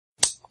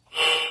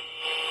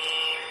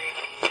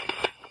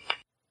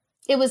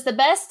It was the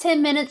best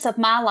 10 minutes of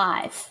my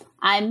life.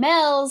 I'm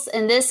Mel's,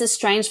 and this is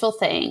Strangeful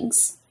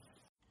Things.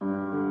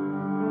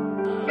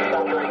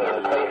 Sheltering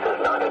in place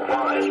is not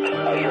advised,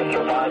 as your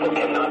survival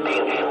cannot be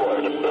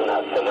ensured in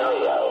that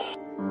scenario.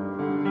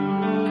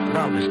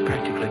 Well, this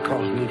practically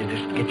caused me to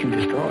just get you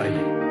destroyed.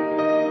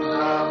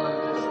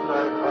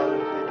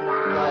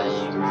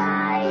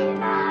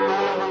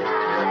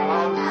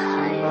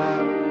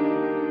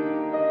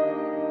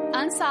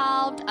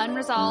 Unsolved,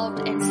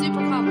 unresolved, and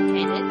super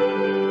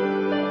complicated.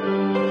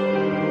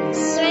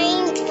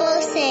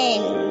 Strangeful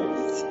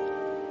Things.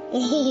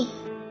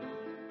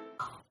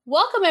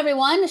 Welcome,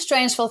 everyone, to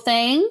Strangeful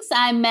Things.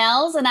 I'm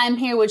Mel's, and I'm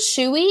here with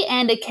Shuey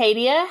and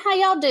Acadia. How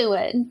y'all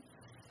doing?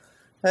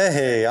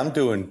 Hey, I'm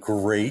doing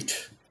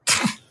great.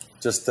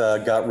 Just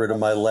got rid of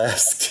my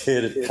last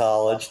kid at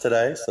college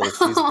today, so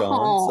she's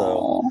gone.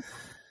 So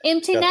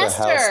empty got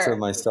nester. the house to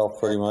myself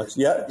pretty much.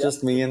 Yeah,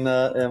 just me and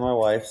my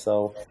wife,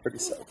 so pretty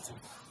stoked.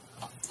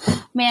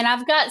 Man,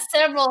 I've got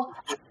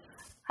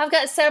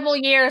several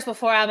years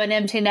before I'm an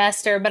empty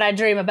nester, but I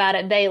dream about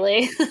it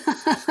daily.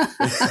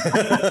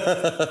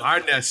 Our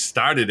nest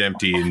started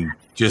empty and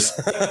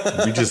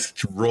we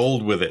just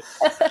rolled with it.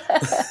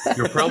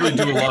 You'll probably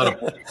do a lot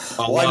of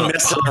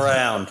messing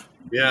around.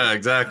 Yeah,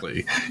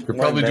 exactly. You'll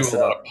probably do a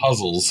lot of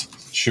puzzles,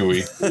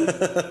 Shuey.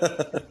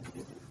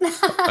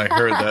 I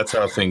heard that's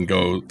how things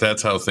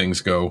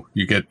go.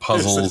 You get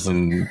puzzles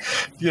and,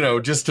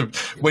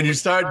 when you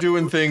start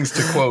doing things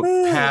to, quote,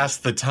 pass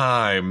the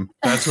time,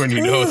 that's when you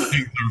know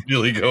things are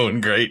really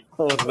going great.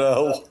 Oh,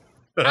 no.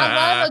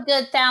 I love a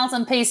good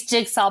 1,000-piece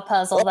jigsaw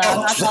puzzle, though.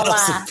 Not gonna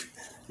lie.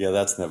 Yeah,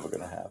 that's never going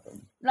to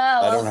happen. No,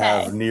 I don't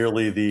have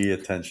nearly the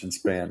attention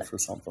span for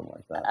something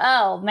like that.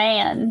 Oh,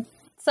 man.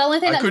 It's the only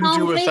thing that couldn't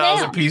do a calms me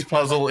down. 1,000-piece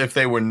puzzle if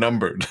they were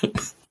numbered.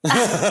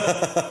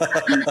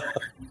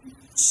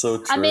 So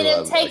true. I mean,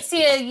 it takes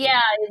you,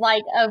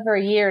 like over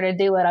a year to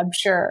do it, I'm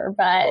sure,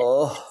 but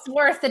it's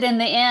worth it in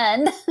the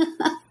end.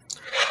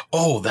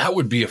 Oh, that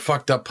would be a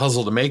fucked up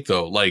puzzle to make,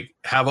 though. Like,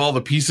 have all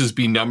the pieces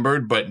be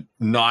numbered, but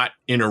not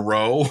in a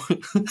row.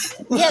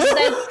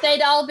 Yeah,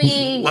 they'd all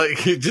be...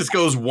 Like, it just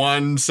goes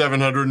 1,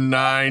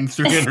 709,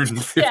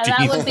 350. Yeah,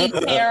 that would be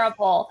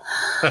terrible.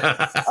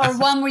 Or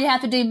one where you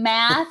have to do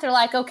math. Or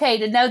like, okay,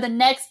 to know the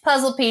next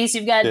puzzle piece,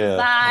 you've got to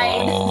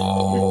divide.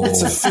 Oh.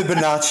 It's a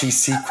Fibonacci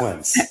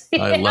sequence.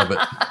 I love it.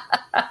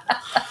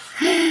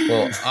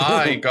 Well,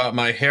 I got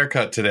my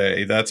haircut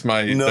today. That's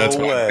my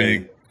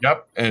big...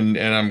 Yep, and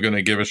I'm going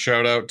to give a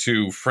shout out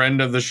to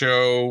friend of the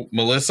show,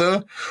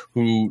 Melissa,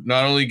 who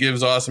not only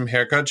gives awesome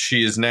haircuts,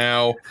 she is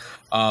now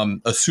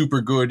a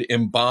super good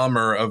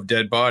embalmer of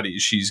dead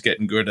bodies. She's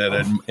getting good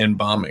at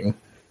embalming.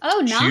 Oh,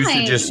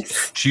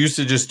 nice. She used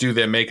to just do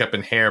their makeup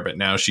and hair, but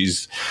now she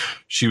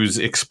was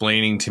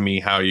explaining to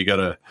me how you got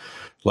to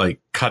like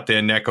cut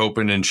their neck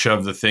open and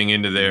shove the thing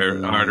into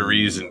their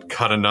arteries and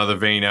cut another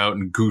vein out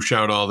and goosh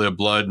out all their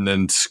blood and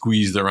then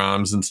squeeze their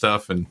arms and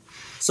stuff. And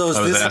so is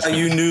this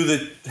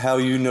how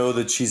you know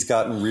that she's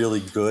gotten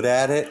really good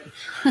at it?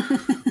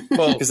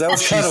 Well, because that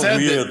was kind of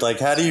weird. Like,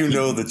 how do you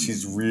know that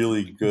she's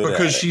really good at it?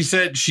 Because she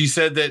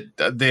said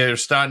that they're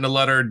starting to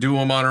let her do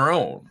them on her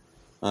own.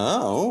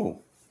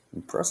 Oh,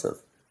 impressive.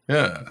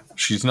 Yeah.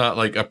 She's not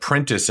like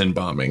apprentice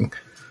embalming.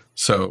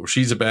 So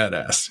she's a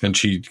badass and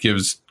she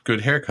gives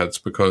good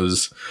haircuts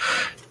because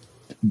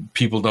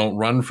people don't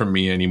run from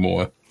me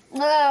anymore.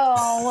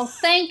 Oh, well,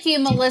 thank you,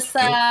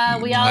 Melissa.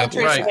 We all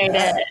appreciate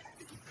it.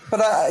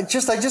 But I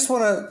just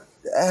want to,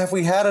 have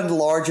we had a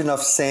large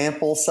enough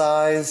sample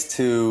size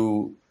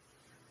to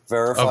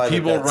verify of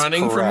people that that's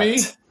running correct? from me?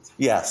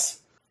 Yes.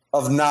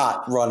 Of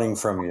not running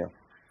from you.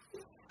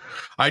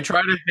 I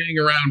try to hang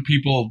around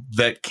people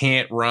that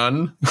can't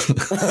run.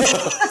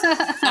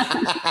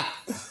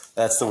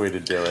 That's the way to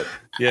do it.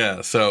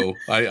 Yeah, so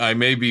I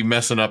may be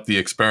messing up the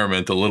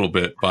experiment a little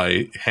bit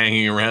by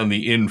hanging around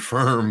the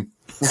infirm.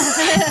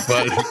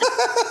 But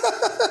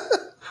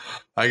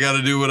I got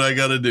to do what I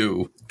got to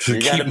do to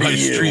keep my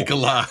streak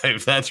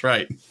alive. That's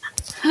right.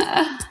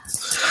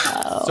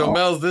 So,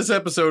 Mel, this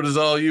episode is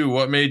all you.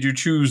 What made you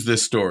choose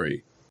this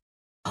story?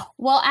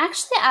 Well,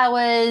 actually, I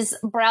was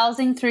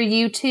browsing through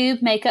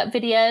YouTube makeup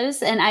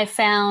videos and I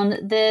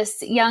found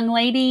this young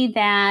lady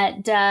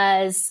that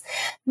does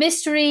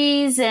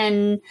mysteries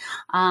and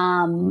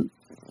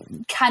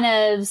kind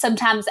of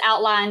sometimes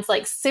outlines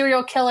like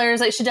serial killers.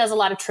 Like she does a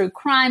lot of true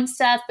crime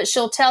stuff, but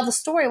she'll tell the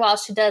story while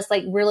she does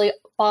like really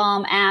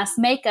bomb ass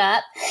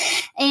makeup.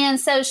 And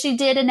so she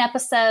did an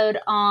episode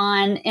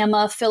on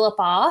Emma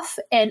Fillipoff,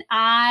 and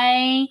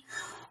I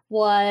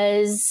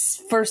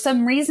was for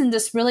some reason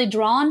just really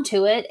drawn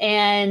to it,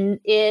 and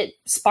it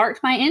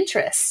sparked my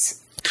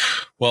interest.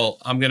 Well,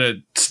 I'm going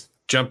to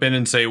jump in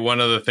and say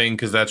one other thing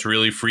because that's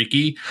really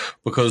freaky,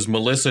 because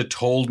Melissa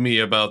told me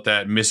about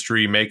that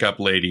mystery makeup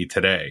lady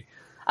today.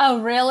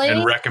 Oh, really?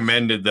 And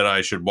recommended that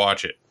I should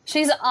watch it.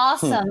 She's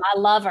awesome. I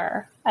love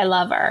her.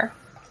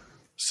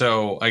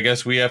 So I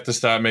guess we have to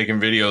start making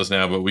videos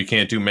now, but we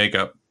can't do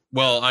makeup.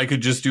 Well, I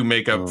could just do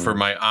makeup for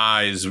my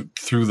eyes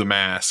through the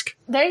mask.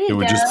 There you go. It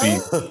would just be...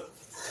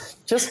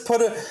 Just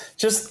put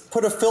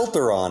a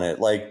filter on it.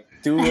 Like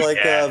do like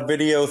a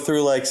video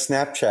through like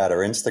Snapchat or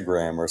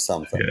Instagram or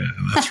something. Yeah,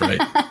 that's right.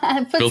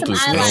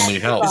 Filters can only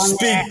help.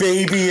 Big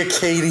baby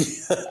Acadia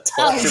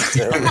talking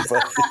to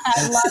everybody.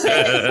 I love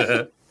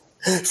it.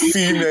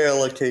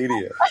 Female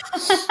Acadia.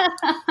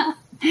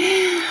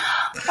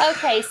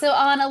 Okay, so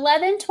on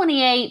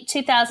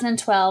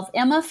 11/28/2012,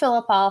 Emma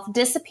Fillipoff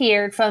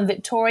disappeared from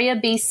Victoria,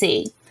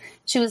 BC.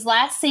 She was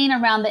last seen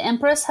around the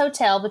Empress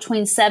Hotel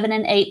between 7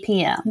 and 8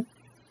 p.m.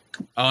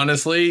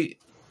 Honestly,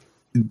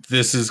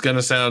 this is going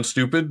to sound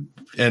stupid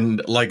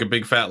and like a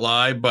big fat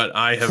lie, but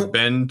I have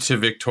been to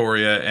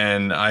Victoria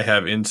and I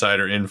have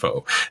insider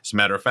info. As a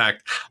matter of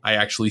fact, I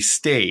actually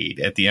stayed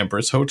at the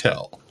Empress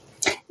Hotel.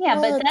 Yeah,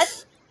 but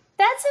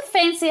that's a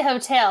fancy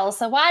hotel,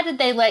 so why did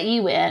they let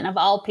you in, of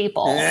all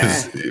people?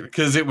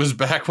 Because it was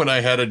back when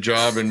I had a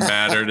job and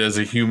mattered as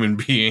a human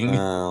being.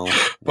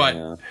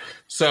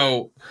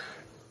 So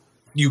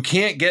you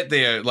can't get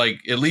there, like,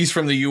 at least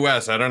from the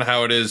U.S. I don't know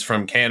how it is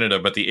from Canada,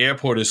 but the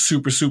airport is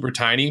super, super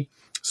tiny.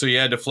 So you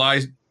had to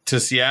fly to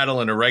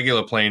Seattle in a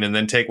regular plane and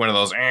then take one of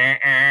those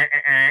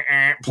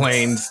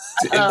planes,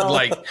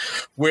 like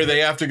where they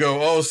have to go,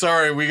 oh,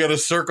 sorry, we got to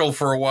circle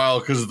for a while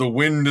because the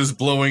wind is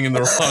blowing in the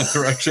wrong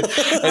direction.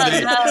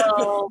 And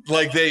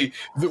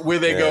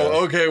they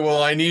go, okay,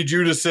 well, I need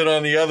you to sit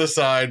on the other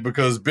side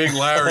because Big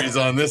Larry's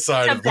on this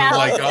side.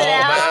 Like all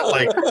that,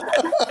 like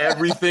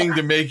everything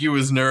to make you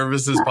as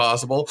nervous as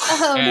possible.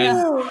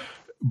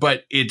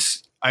 But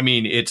it's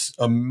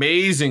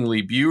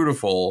amazingly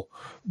beautiful,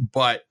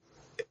 but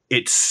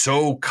it's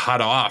so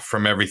cut off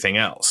from everything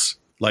else.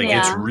 Like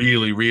it's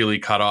really, really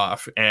cut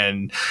off.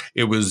 And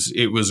it was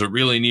a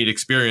really neat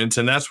experience.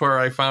 And that's where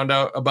I found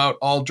out about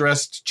all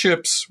dressed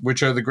chips,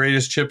 which are the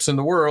greatest chips in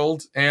the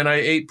world. And I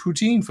ate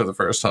poutine for the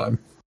first time.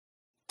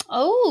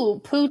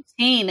 Oh,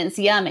 poutine is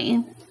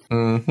yummy.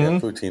 Mm-hmm. Yeah,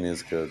 poutine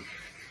is good.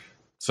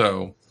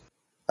 So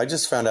I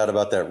just found out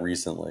about that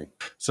recently.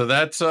 So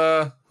that's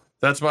my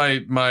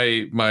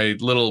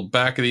little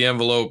back of the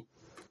envelope.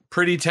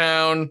 Pretty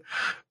town,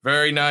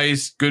 very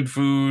nice, good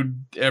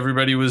food.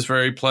 Everybody was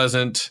very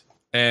pleasant.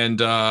 And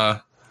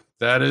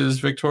that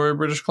is Victoria,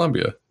 British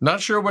Columbia.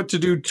 Not sure what to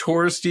do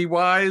touristy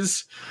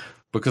wise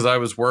because I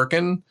was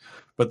working,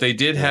 but they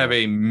did have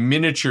a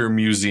miniature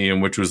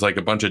museum, which was like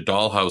a bunch of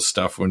dollhouse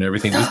stuff when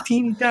everything was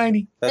teeny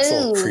tiny. That's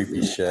all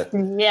creepy shit.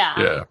 Yeah.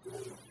 Yeah.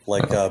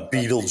 Like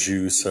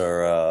Beetlejuice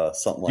or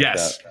something like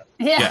that.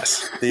 Yeah.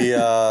 Yes.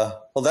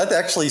 Well, that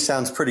actually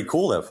sounds pretty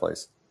cool, that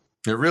place.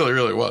 It really,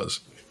 really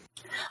was.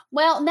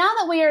 Well, now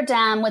that we are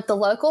done with the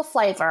local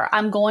flavor,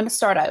 I'm going to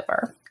start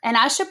over. And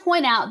I should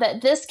point out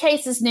that this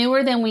case is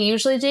newer than we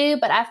usually do,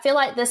 but I feel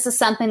like this is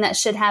something that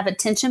should have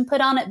attention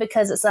put on it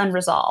because it's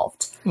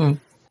unresolved.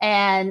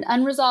 And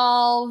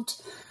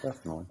unresolved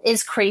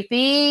is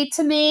creepy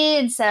to me.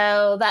 And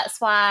so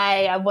that's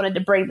why I wanted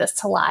to bring this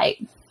to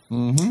light.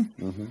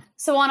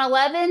 So on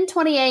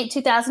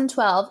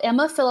 11/28/2012,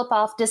 Emma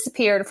Fillipoff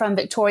disappeared from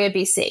Victoria,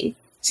 BC.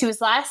 She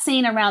was last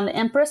seen around the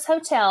Empress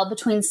Hotel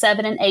between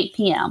 7 and 8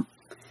 p.m.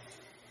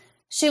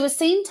 She was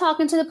seen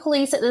talking to the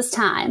police at this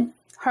time.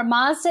 Her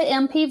Mazda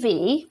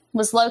MPV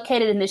was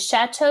located in the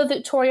Chateau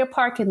Victoria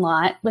parking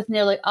lot with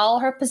nearly all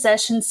her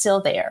possessions still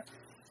there.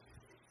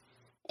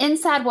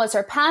 Inside was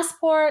her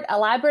passport, a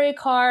library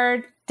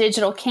card,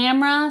 digital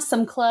camera,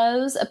 some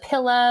clothes, a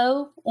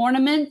pillow,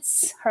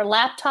 ornaments, her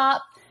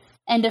laptop,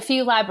 and a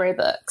few library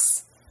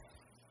books.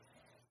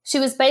 She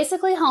was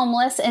basically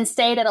homeless and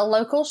stayed at a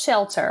local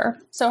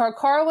shelter, so her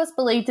car was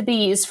believed to be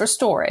used for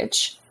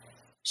storage.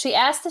 She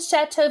asked the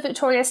Chateau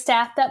Victoria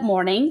staff that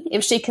morning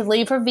if she could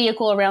leave her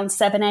vehicle around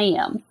 7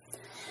 a.m.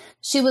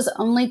 She was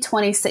only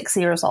 26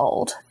 years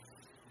old.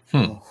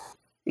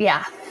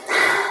 Yeah,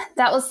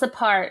 that was the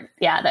part,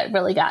 that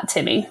really got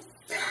to me.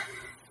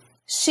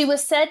 She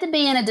was said to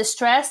be in a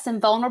distressed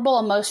and vulnerable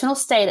emotional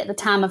state at the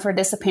time of her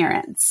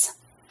disappearance.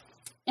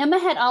 Emma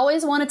had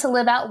always wanted to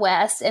live out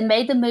west and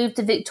made the move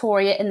to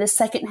Victoria in the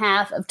second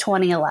half of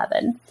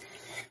 2011.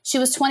 She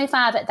was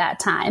 25 at that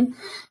time,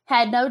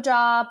 had no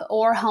job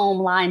or home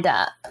lined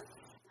up.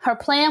 Her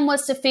plan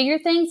was to figure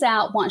things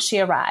out once she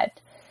arrived.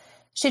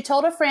 She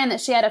told a friend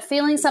that she had a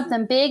feeling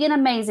something big and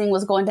amazing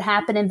was going to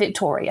happen in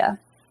Victoria.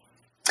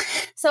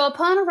 So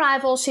upon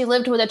arrival, she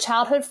lived with a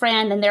childhood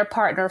friend and their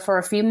partner for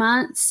a few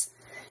months.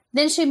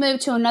 Then she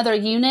moved to another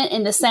unit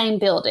in the same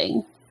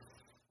building.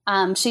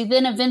 She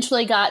then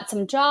eventually got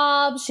some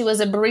jobs. She was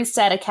a barista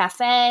at a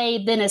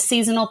cafe, then a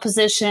seasonal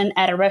position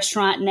at a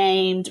restaurant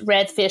named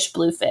Red Fish,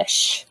 Blue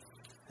Fish.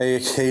 Hey,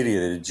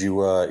 Acadia, did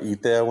you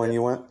eat there when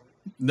you went?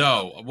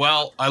 No.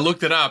 Well, I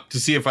looked it up to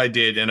see if I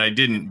did, and I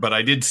didn't. But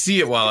I did see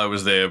it while I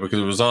was there because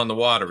it was on the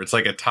water. It's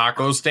like a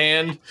taco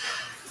stand,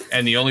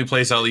 and the only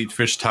place I'll eat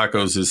fish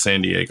tacos is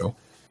San Diego.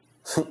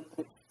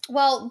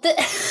 Well,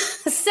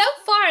 so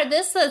far,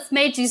 this has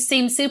made you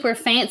seem super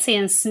fancy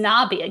and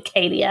snobby,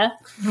 Acadia.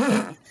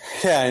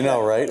 Yeah, I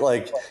know, right?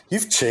 Like,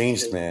 you've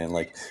changed, man.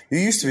 Like, you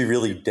used to be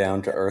really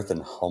down to earth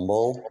and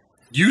humble.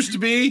 Used to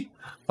be?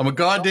 I'm a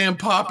goddamn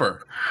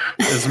pauper.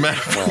 As a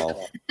matter of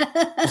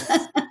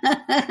fact.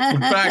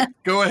 In fact,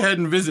 go ahead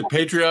and visit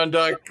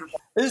Patreon.com.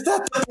 Is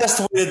that the best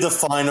way to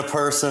define a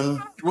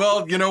person?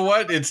 Well, you know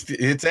what?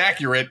 It's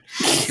accurate.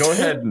 Go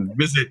ahead and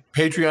visit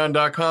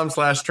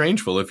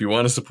patreon.com/strangeful if you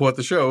want to support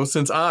the show,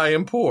 since I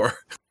am poor.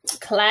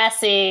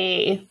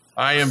 Classy.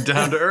 I am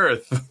down to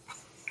earth,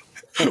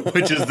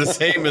 which is the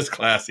same as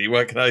classy.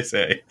 What can I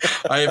say?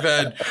 I have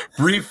had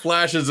brief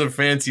flashes of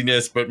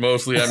fanciness, but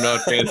mostly I'm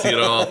not fancy at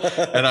all.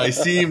 And I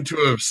seem to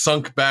have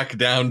sunk back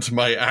down to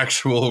my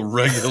actual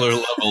regular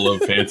level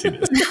of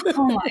fanciness.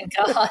 Oh my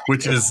God.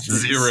 Which is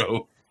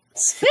 0.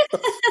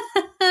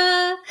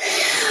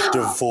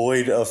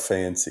 Devoid of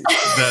fancy.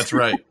 That's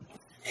right.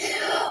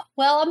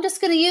 Well, I'm just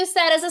going to use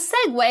that as a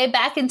segue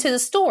back into the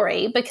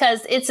story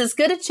because it's as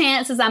good a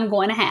chance as I'm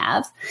going to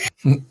have.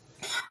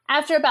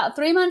 After about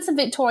 3 months in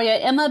Victoria,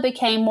 Emma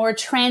became more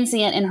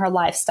transient in her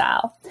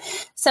lifestyle.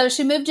 So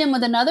she moved in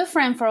with another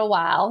friend for a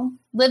while,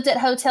 lived at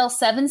Hotel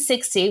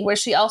 760, where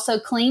she also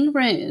cleaned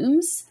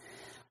rooms,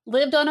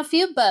 lived on a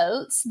few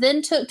boats,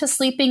 then took to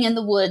sleeping in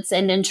the woods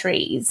and in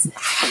trees.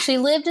 She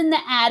lived in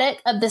the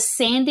attic of the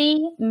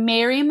Sandy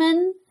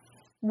Merriman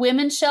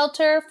Women's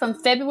Shelter from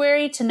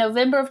February to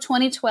November of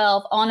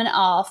 2012, on and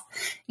off,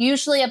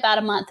 usually about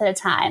a month at a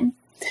time.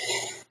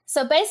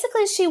 So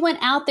basically, she went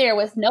out there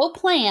with no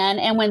plan,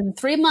 and within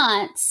 3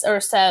 months or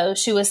so,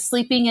 she was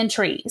sleeping in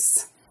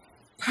trees.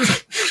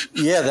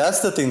 Yeah, that's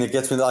the thing that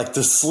gets me. Like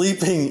the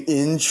sleeping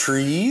in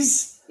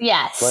trees.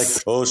 Yes. Like,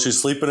 oh, she's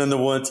sleeping in the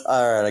woods.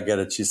 All right, I get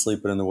it. She's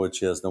sleeping in the woods.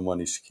 She has no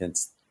money. She can't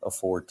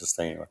afford to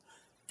stay anywhere.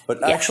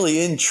 But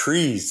actually in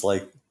trees,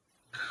 like,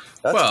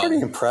 that's pretty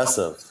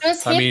impressive.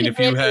 I mean, if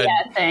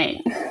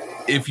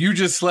you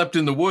just slept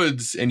in the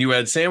woods and you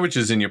had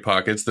sandwiches in your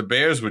pockets, the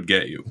bears would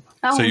get you.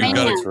 Oh, so man.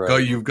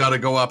 You've got to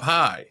go up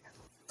high.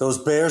 Those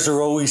bears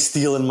are always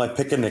stealing my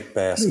picnic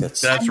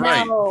baskets. That's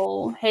right.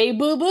 Hey,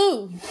 boo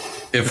boo.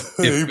 If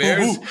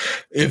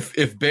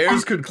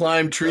bears could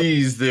climb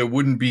trees, there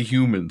wouldn't be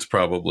humans,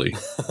 probably.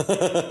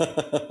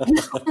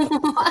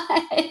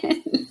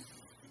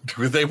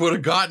 Because they would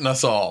have gotten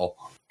us all.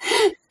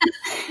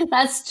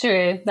 That's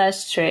true.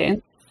 That's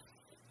true.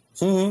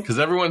 Because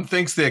everyone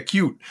thinks they're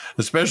cute,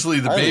 especially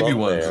the baby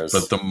ones. Bears.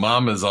 But the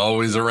mom is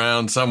always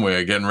around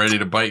somewhere getting ready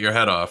to bite your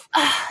head off.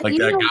 Like that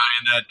guy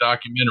in that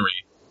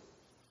documentary.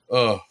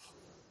 Oh.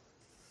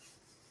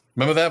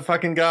 Remember that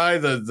fucking guy,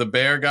 the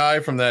bear guy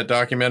from that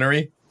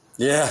documentary?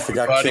 Yeah, they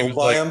got killed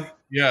by him.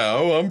 Yeah,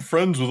 I'm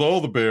friends with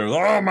all the bears.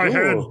 Oh, my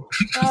head.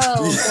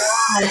 Oh,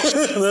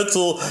 that's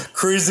old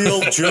crazy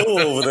old Joe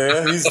over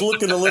there. He's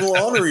looking a little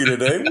ornery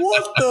today.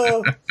 What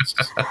the?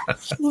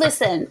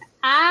 Listen,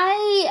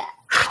 I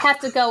have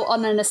to go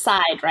on an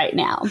aside right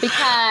now because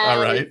all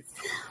right.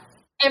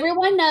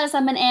 Everyone knows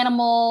I'm an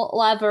animal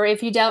lover.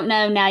 If you don't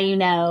know, now you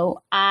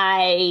know.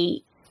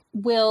 I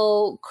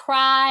will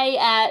cry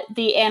at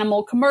the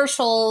animal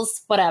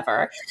commercials,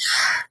 whatever.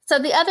 So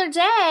the other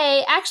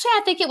day, actually,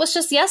 I think it was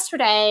just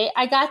yesterday,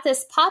 I got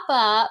this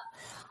pop-up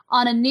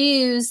on a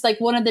news,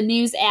 like one of the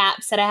news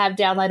apps that I have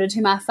downloaded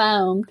to my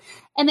phone.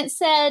 And it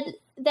said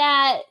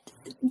that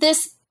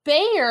this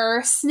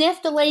bear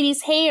sniffed a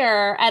lady's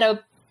hair at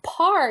a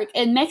park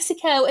in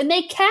Mexico and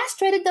they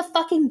castrated the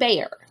fucking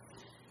bear.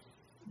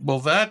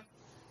 Well, that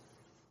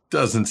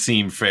doesn't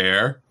seem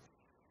fair.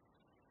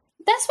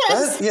 That's what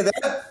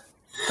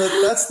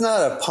that's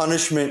not a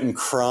punishment and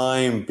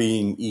crime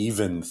being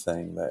even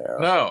thing there.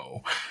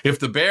 No. If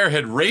the bear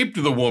had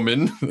raped the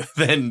woman,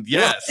 then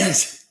yes.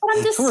 Right. But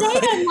I'm just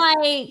saying,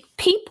 like,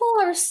 people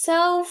are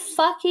so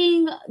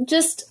fucking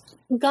just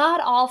god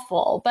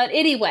awful. But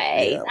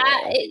anyway,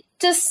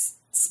 just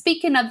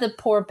speaking of the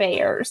poor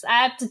bears,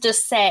 I have to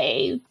just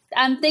say,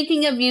 I'm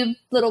thinking of you,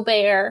 little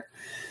bear.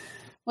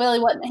 Well,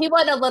 he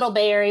wasn't a little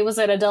bear. He was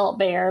an adult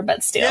bear,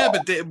 but still. Yeah,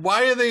 but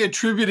why are they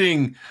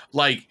attributing,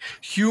 like,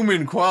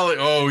 human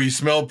quality? Oh, he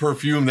smelled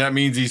perfume. That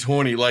means he's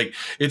horny. Like,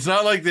 it's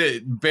not like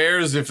the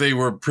bears, if they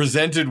were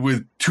presented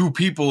with two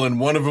people and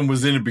one of them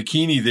was in a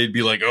bikini, they'd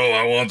be like, oh,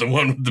 I want the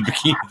one with the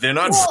bikini. They're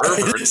not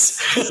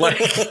perverts.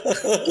 Like,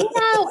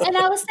 and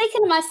I was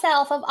thinking to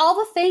myself, of all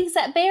the things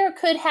that bear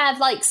could have,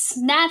 like,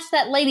 snatched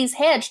that lady's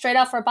head straight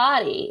off her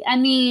body. I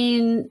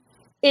mean,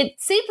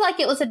 it seemed like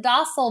it was a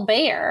docile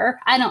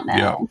bear. I don't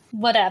know,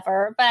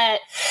 whatever.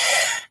 But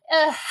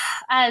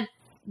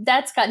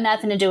that's got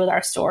nothing to do with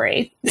our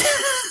story.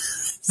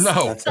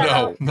 No, it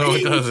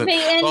doesn't.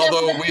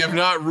 Although we have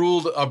not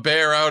ruled a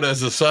bear out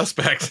as a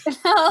suspect.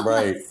 No,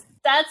 right.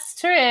 That's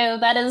true.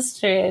 That is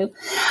true.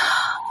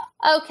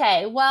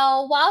 Okay,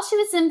 well, while she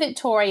was in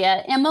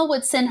Victoria, Emma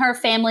would send her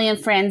family and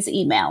friends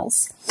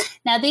emails.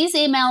 Now, these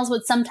emails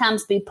would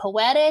sometimes be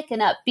poetic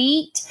and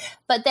upbeat,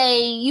 but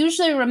they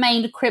usually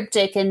remained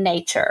cryptic in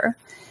nature.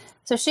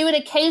 So she would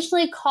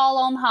occasionally call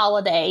on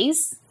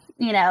holidays,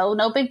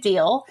 no big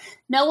deal.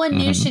 No one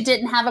knew she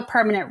didn't have a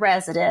permanent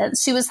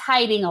residence. She was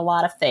hiding a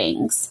lot of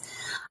things.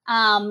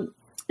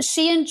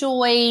 She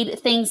enjoyed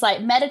things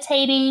like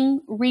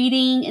meditating,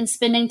 reading, and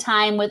spending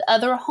time with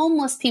other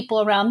homeless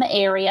people around the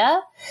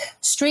area,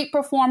 street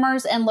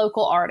performers, and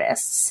local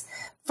artists.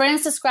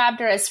 Friends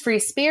described her as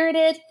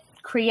free-spirited,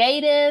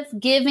 creative,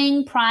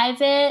 giving,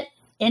 private,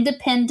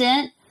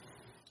 independent,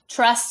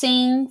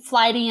 trusting,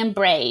 flighty, and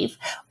brave,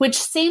 which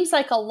seems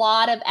like a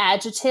lot of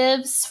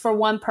adjectives for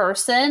one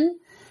person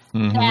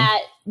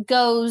that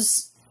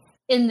goes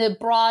in the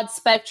broad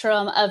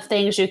spectrum of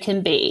things you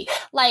can be.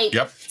 Like,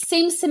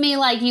 seems to me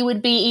like you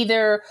would be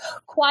either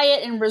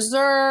quiet and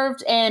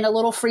reserved and a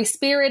little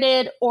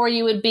free-spirited, or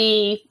you would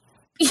be,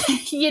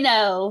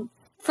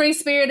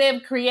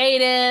 free-spirited,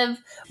 creative,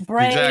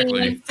 brave.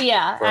 Exactly.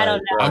 Yeah, right, I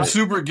don't know. I'm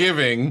super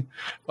giving.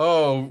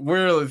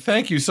 Oh,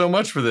 thank you so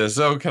much for this.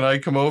 Oh, can I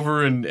come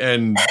over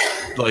and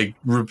like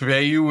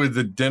repay you with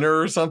a dinner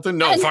or something?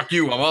 No, fuck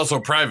you. I'm also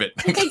private.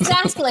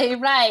 Exactly,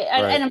 right.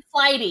 And I'm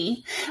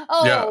flighty.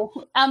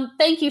 Oh,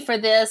 thank you for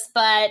this,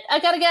 but I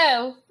gotta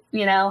go.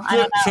 I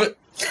don't know.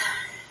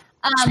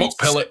 Smoke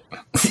pellet.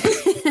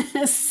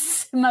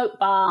 Smoke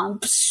bomb.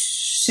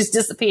 She's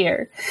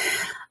disappeared.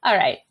 All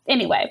right.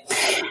 Anyway,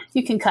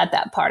 you can cut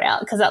that part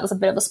out because that was a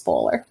bit of a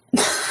spoiler.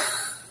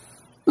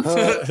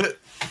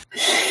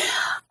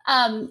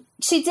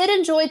 She did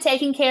enjoy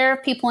taking care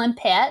of people and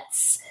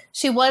pets.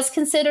 She was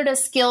considered a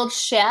skilled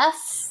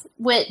chef,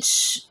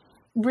 which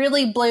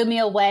really blew me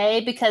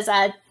away because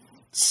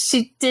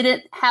she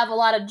didn't have a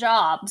lot of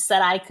jobs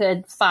that I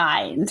could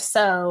find.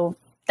 So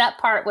that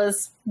part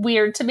was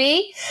weird to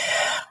me.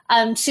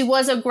 She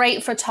was a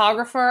great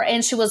photographer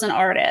and she was an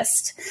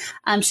artist.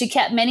 She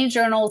kept many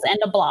journals and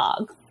a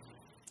blog.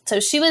 So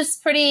she was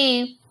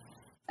pretty,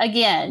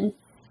 again,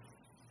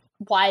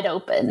 wide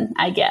open,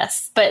 I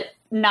guess, but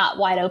not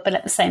wide open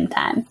at the same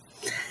time.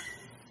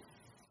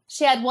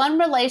 She had one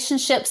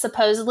relationship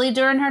supposedly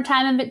during her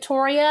time in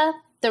Victoria.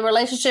 The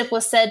relationship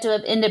was said to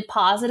have ended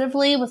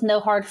positively with no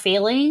hard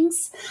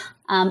feelings.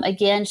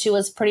 Again, she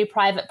was a pretty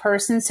private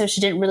person, so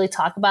she didn't really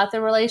talk about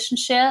the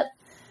relationship.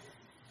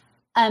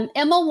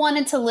 Emma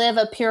wanted to live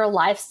a pure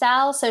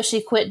lifestyle, so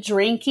she quit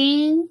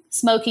drinking,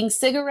 smoking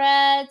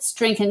cigarettes,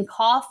 drinking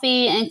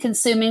coffee, and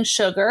consuming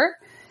sugar.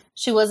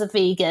 She was a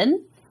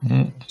vegan.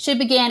 She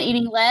began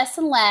eating less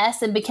and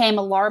less and became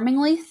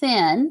alarmingly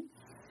thin.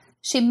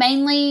 She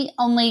mainly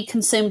only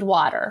consumed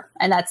water,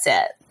 and that's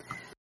it.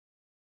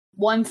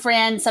 One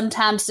friend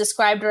sometimes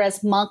described her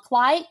as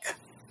monk-like.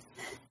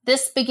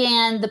 This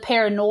began the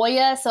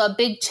paranoia, so a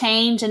big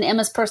change in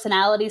Emma's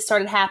personality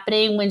started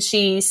happening when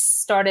she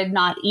started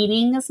not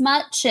eating as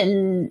much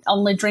and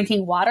only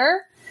drinking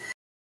water.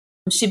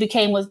 She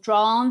became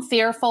withdrawn,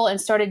 fearful, and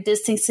started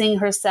distancing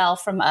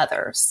herself from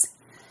others.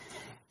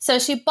 So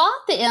she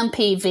bought the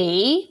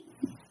MPV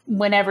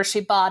whenever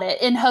she bought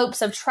it in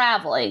hopes of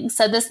traveling.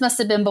 So this must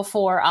have been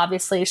before,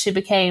 obviously, she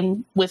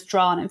became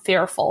withdrawn and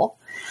fearful.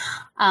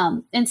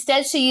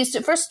 Instead, she used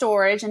it for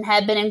storage and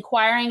had been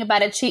inquiring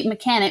about a cheap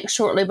mechanic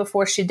shortly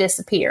before she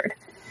disappeared.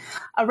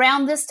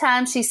 Around this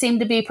time, she seemed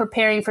to be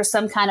preparing for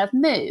some kind of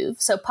move,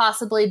 so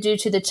possibly due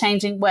to the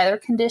changing weather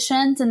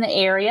conditions in the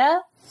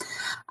area.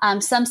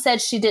 Some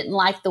said she didn't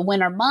like the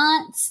winter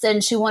months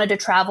and she wanted to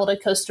travel to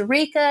Costa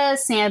Rica,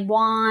 San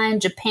Juan,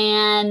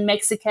 Japan,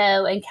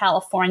 Mexico, and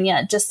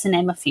California, just to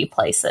name a few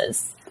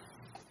places.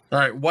 All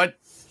right.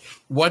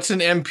 What's an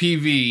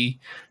MPV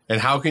and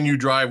how can you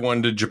drive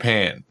one to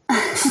Japan?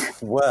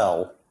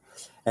 Well,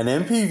 an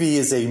MPV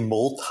is a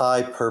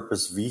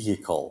multi-purpose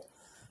vehicle.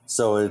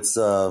 So it's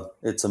a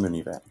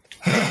minivan.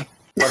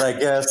 But I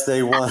guess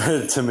they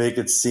wanted to make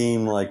it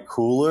seem like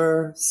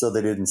cooler, so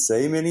they didn't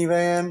say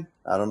minivan.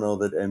 I don't know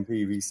that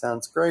MPV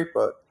sounds great,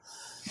 but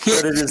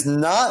it is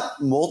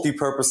not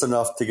multi-purpose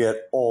enough to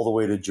get all the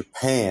way to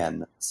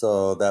Japan.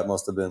 So that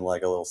must have been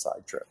like a little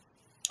side trip.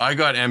 I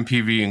got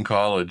MPV in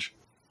college.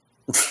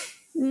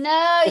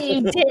 No,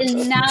 you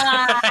did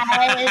not.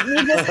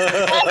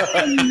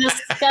 You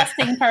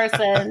disgusting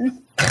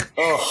person.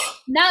 Oh.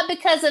 Not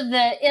because of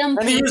the MPV.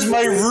 And he was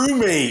my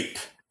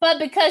roommate. But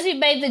because you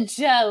made the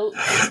joke.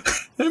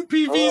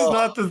 MPV is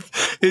not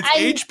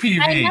it's HPV.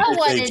 I know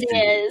what it's it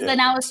HPV, is,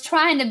 and I was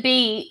trying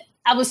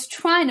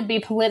to be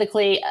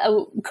politically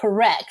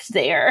correct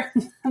there.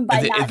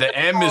 The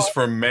M is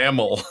for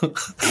mammal.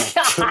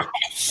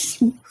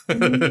 Gosh.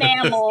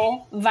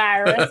 Mammal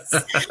virus.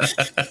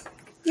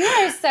 You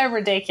are so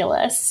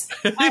ridiculous.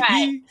 All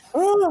right.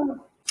 All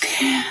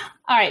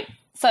right,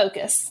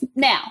 focus.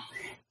 Now,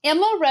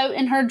 Emma wrote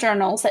in her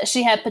journals that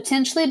she had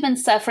potentially been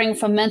suffering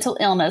from mental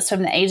illness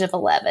from the age of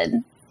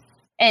 11.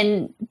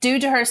 And due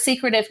to her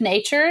secretive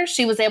nature,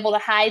 she was able to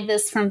hide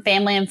this from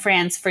family and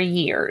friends for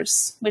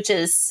years, which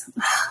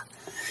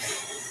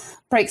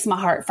breaks my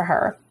heart for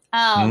her.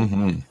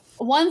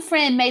 One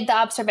friend made the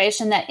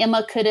observation that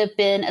Emma could have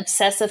been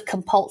obsessive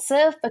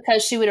compulsive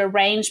because she would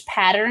arrange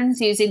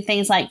patterns using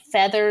things like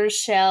feathers,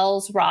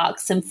 shells,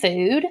 rocks, and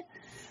food.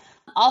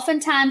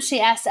 Oftentimes, she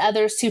asked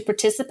others to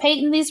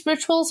participate in these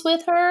rituals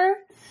with her.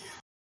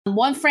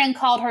 One friend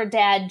called her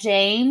dad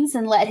James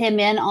and let him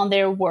in on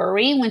their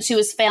worry when she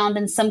was found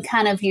in some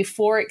kind of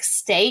euphoric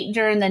state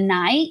during the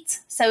night.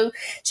 So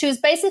she was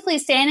basically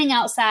standing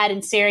outside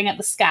and staring at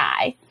the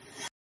sky.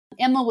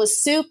 Emma was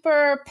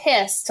super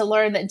pissed to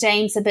learn that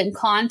James had been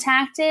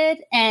contacted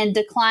and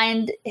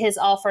declined his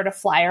offer to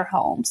fly her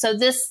home. So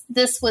this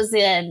was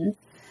in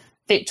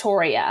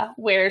Victoria,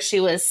 where she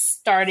was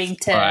starting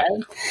to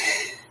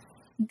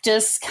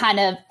just kind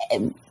of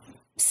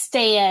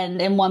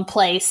stand in one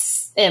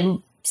place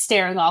and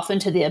staring off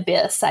into the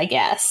abyss, I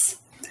guess.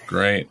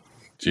 Great.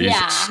 Jesus.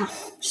 Yeah.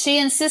 She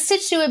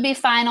insisted she would be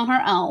fine on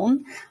her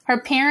own.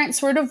 Her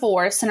parents were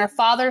divorced, and her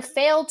father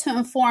failed to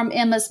inform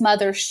Emma's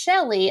mother,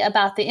 Shelley,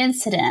 about the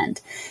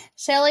incident.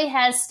 Shelley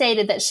has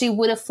stated that she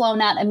would have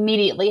flown out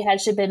immediately had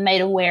she been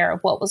made aware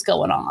of what was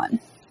going on.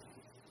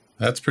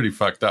 That's pretty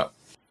fucked up.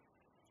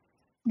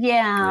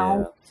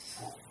 Yeah.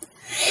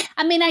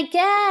 I mean, I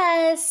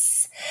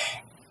guess,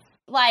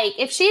 like,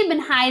 if she had been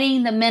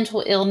hiding the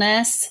mental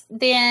illness,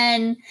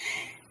 then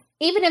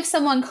even if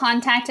someone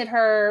contacted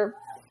her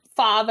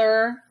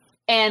father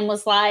and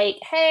was like,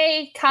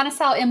 hey, kind of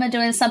saw Emma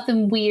doing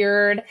something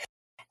weird,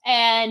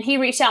 and he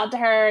reached out to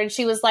her and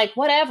she was like,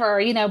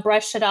 whatever, you know,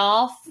 brushed it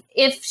off.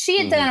 If she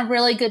had done a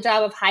really good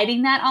job of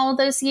hiding that all of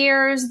those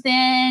years,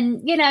 then,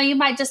 you know, you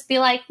might just be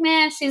like,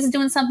 man, she's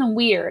doing something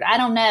weird. I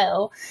don't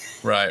know.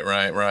 Right.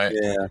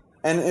 Yeah.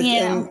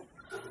 And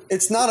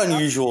it's not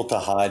unusual to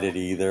hide it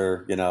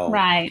either, you know.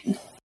 Right.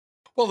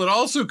 Well, it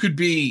also could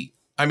be,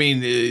 I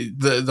mean,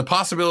 the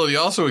possibility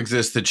also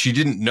exists that she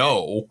didn't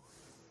know.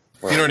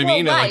 You know what I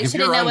mean? Right. Like, if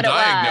you're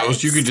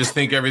undiagnosed, you can just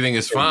think everything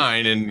is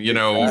fine, and you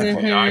know,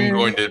 I'm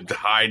going to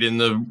hide in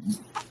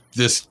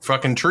this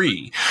fucking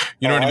tree.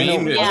 You know what I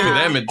mean? To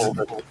them, it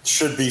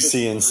should be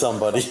seeing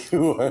somebody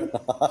who are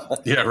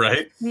not. Yeah,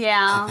 right.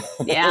 Yeah.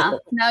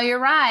 No, you're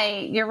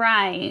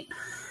right.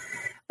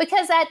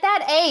 Because at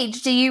that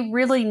age, do you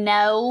really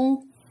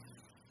know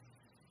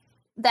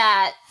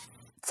that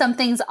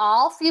something's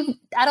off?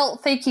 I don't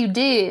think you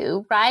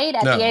do, right?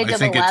 At the age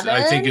of 11?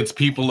 I think it's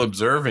people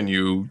observing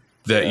you.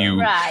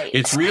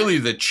 It's really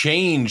the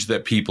change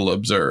that people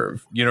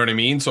observe. You know what I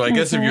mean? So I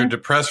guess if you're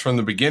depressed from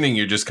the beginning,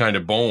 you're just kind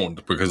of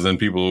boned, because then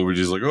people will be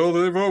just like, oh,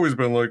 they've always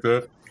been like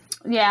that.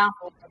 Yeah.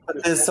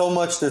 But there's so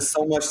much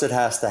that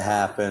has to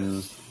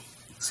happen,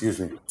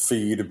 for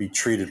you to be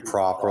treated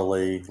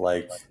properly.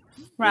 Like,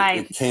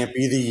 it can't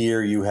be the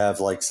year you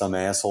have like some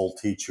asshole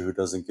teacher who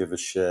doesn't give a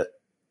shit.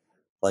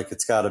 Like,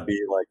 it's got to be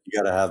like,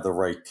 you got to have the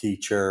right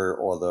teacher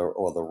or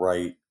the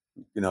right,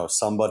 you know,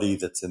 somebody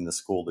that's in the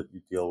school that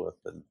you deal with.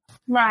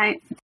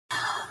 Right.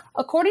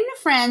 According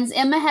to friends,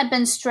 Emma had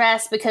been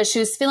stressed because she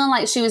was feeling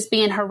like she was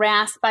being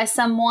harassed by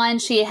someone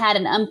she had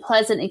an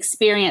unpleasant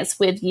experience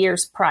with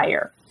years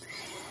prior.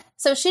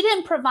 So she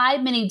didn't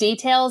provide many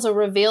details or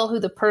reveal who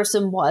the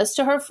person was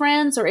to her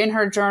friends or in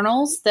her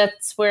journals.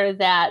 That's where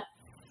that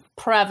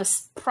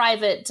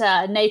private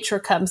nature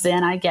comes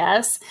in, I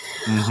guess.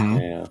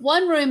 Yeah.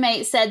 One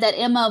roommate said that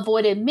Emma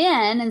avoided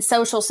men in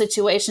social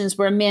situations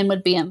where men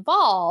would be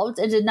involved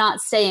and did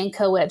not stay in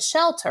co-ed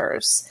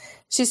shelters.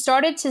 She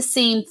started to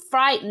seem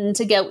frightened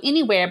to go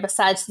anywhere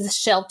besides the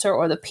shelter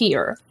or the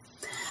pier.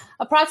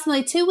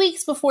 Approximately 2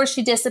 weeks before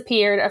she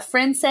disappeared, a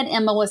friend said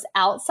Emma was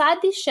outside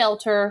the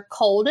shelter,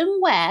 cold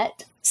and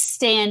wet,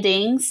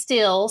 standing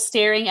still,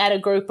 staring at a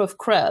group of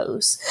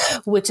crows,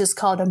 which is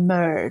called a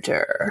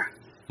murder.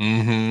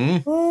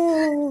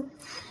 Mm-hmm.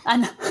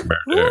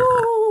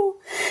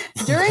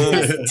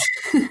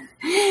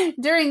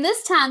 During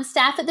this time,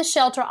 staff at the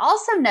shelter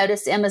also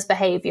noticed Emma's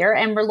behavior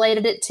and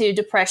related it to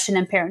depression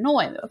and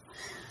paranoia.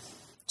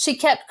 She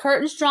kept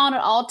curtains drawn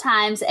at all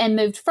times and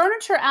moved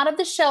furniture out of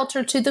the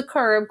shelter to the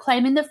curb,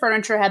 claiming the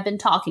furniture had been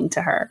talking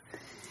to her.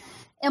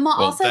 Emma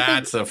also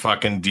that's a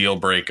fucking deal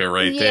breaker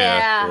right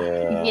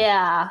there.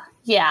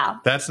 Yeah.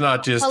 That's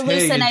not just,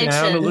 hey, you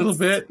down a little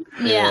bit?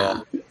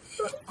 Yeah.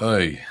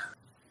 Oy.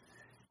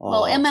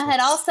 Well, Emma had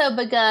also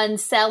begun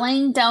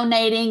selling,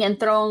 donating, and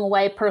throwing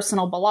away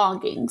personal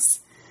belongings.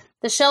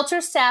 The shelter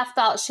staff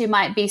thought she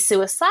might be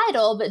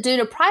suicidal, but due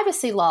to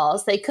privacy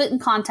laws, they couldn't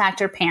contact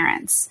her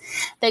parents.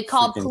 They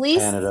called police.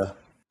 Canada.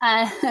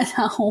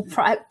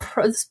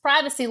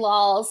 Privacy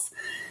laws.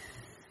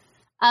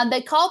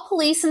 They called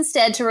police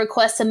instead to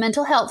request a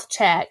mental health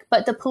check,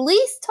 but the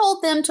police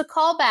told them to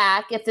call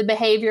back if the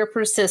behavior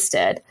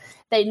persisted.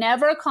 They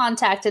never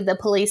contacted the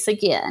police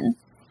again.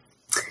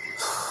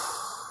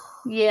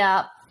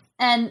 Yeah.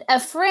 And a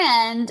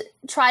friend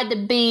tried to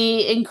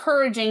be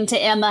encouraging to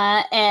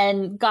Emma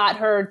and got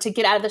her to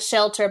get out of the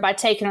shelter by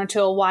taking her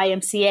to a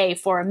YMCA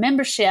for a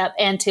membership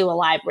and to a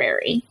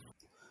library.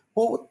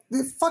 Well,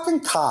 the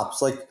fucking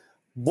cops, like,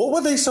 what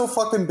were they so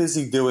fucking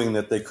busy doing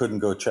that they couldn't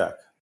go check?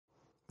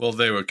 Well,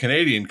 they were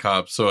Canadian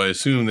cops, so I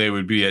assume they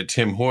would be at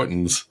Tim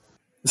Hortons.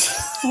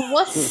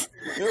 What's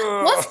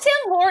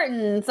Tim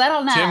Hortons? I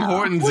don't know. Tim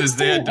Hortons is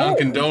their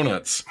Dunkin'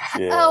 Donuts.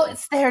 Yeah. Oh,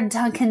 it's their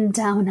Dunkin'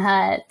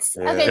 Donuts.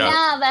 Yeah. Okay,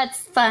 now that's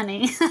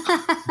funny.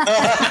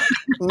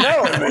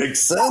 No, it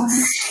makes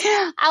sense.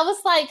 I was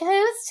like,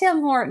 who's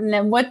Tim Horton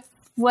and what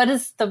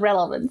is the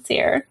relevance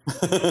here?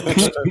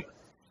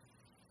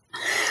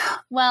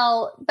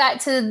 Well, back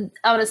to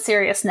on a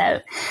serious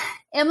note.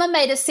 Emma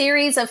made a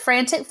series of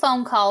frantic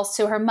phone calls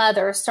to her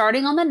mother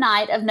starting on the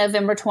night of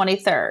November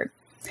 23rd.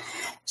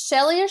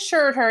 Shelley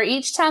assured her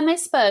each time they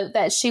spoke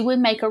that she would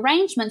make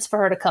arrangements for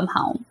her to come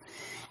home.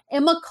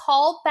 Emma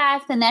called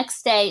back the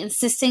next day,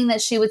 insisting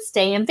that she would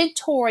stay in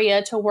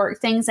Victoria to work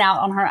things out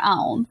on her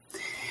own.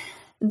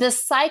 The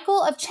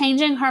cycle of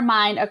changing her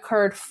mind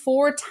occurred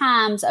 4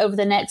 times over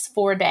the next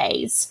 4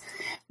 days.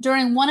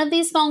 During one of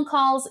these phone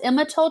calls,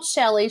 Emma told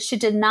Shelley she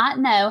did not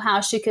know how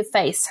she could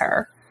face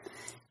her.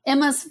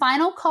 Emma's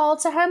final call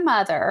to her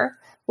mother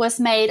was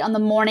made on the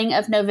morning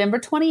of November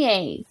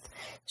 28th.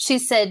 She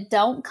said,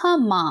 "Don't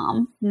come,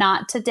 Mom,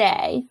 not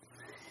today."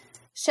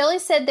 Shelley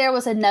said there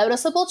was a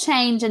noticeable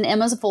change in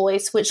Emma's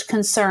voice, which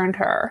concerned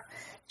her.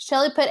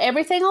 Shelley put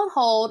everything on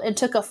hold and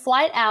took a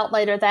flight out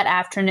later that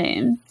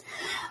afternoon.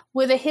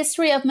 With a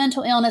history of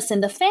mental illness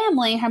in the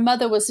family, her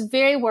mother was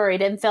very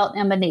worried and felt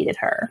Emma needed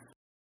her.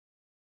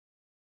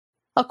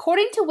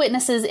 According to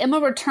witnesses, Emma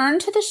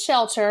returned to the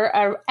shelter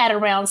at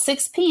around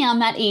 6 p.m.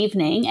 that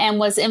evening and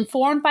was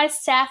informed by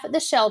staff at the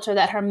shelter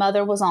that her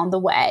mother was on the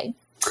way.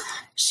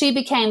 She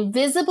became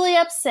visibly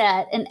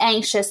upset and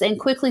anxious and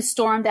quickly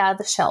stormed out of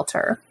the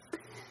shelter.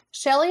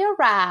 Shelley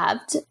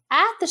arrived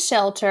at the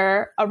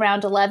shelter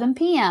around 11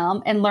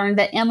 p.m. and learned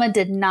that Emma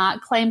did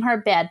not claim her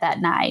bed that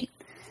night.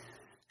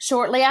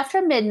 Shortly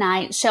after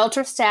midnight,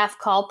 shelter staff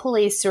called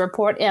police to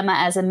report Emma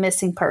as a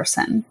missing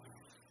person.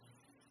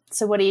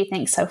 So what do you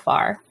think so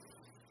far?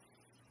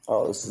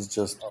 Oh, this is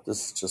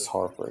just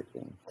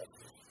heartbreaking.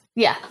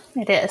 Yeah,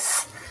 it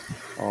is.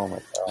 Oh my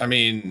God. I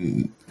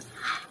memean,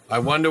 I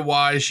wonder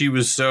why she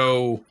was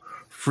so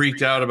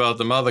freaked out about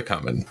the mother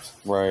coming.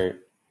 Right.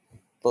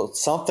 But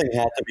something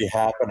had to be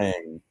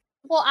happening.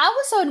 Well, I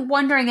was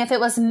wondering if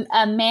it was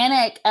a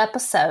manic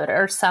episode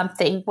or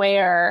something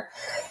where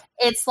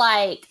it's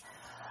like,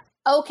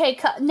 okay,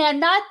 now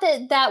not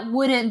that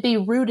wouldn't be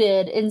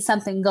rooted in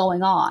something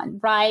going on,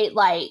 right?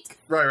 Like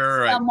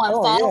Right. someone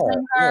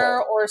following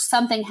her or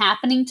something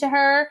happening to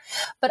her.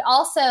 But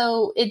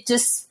also it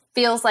just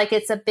feels like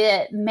it's a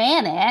bit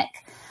manic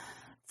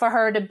for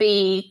her to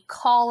be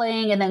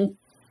calling and then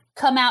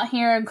come out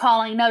here and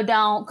calling, no,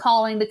 don't,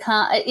 calling to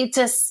come. It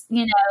just,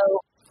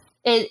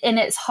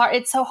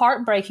 it's so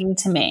heartbreaking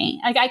to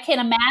me. Like I can't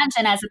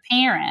imagine as a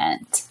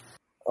parent.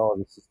 Oh,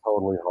 this is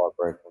totally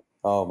heartbreaking.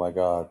 Oh my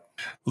God.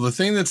 Well, the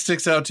thing that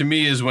sticks out to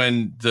me is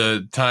when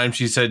the time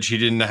she said she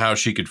didn't know how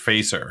she could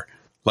face her.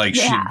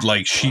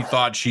 She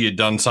thought she had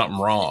done something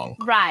wrong.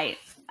 Right.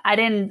 I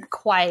didn't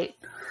quite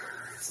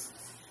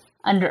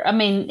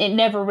it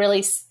never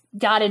really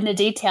got into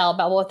detail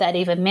about what that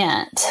even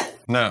meant.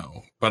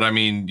 No, but I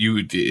mean,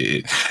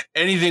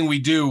 anything we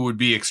do would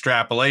be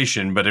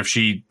extrapolation. But if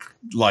she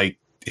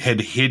had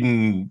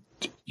hidden,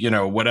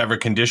 whatever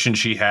condition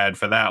she had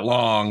for that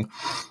long,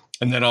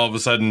 and then all of a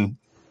sudden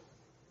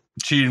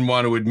she didn't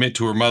want to admit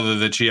to her mother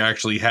that she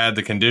actually had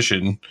the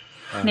condition.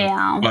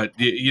 Yeah. But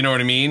you know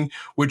what I mean?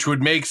 Which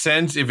would make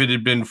sense if it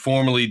had been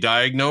formally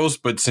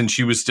diagnosed. But since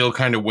she was still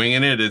kind of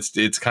winging it,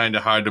 it's kind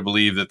of hard to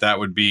believe that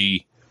would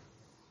be,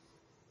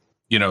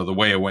 the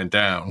way it went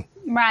down.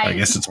 Right. I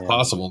guess it's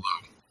possible,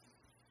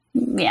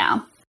 though.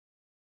 Yeah.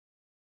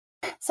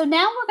 So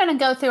now we're going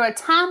to go through a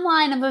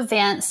timeline of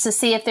events to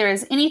see if there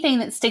is anything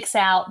that sticks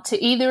out to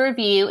either of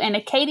you. And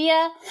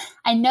Acadia,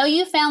 I know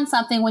you found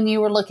something when you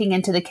were looking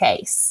into the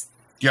case.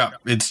 Yeah,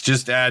 it's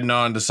just adding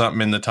on to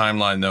something in the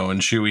timeline, though,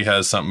 and Shuey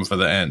has something for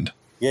the end.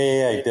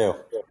 Yeah, you do.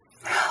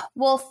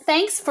 Well,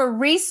 thanks for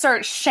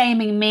research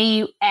shaming me,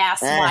 you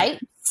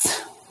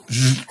asswipes.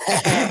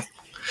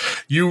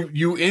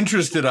 You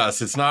interested us.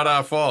 It's not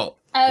our fault.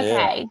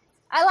 Okay. Yeah.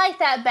 I like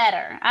that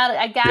better.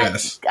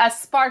 I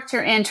sparked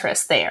your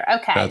interest there.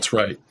 Okay. That's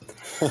right.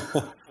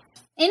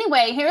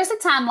 Anyway, here's a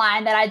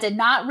timeline that I did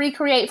not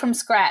recreate from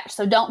scratch,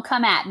 so don't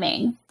come at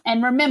me.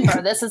 And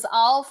remember, this is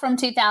all from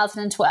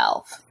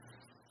 2012.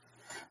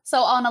 So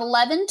on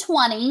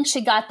 11/20,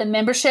 she got the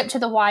membership to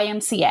the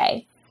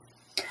YMCA.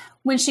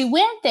 When she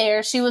went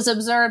there, she was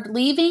observed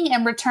leaving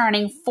and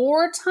returning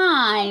 4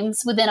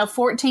 times within a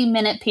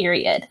 14-minute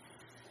period.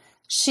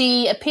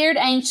 She appeared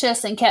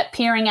anxious and kept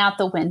peering out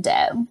the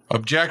window.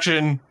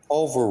 Objection.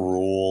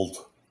 Overruled.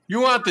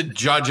 You aren't the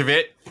judge of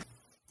it.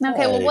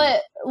 Okay,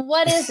 well,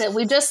 what is it?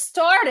 We just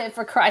started,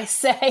 for Christ's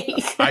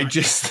sake. I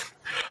just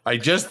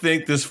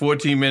think this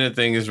 14-minute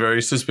thing is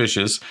very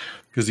suspicious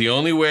because the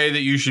only way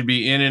that you should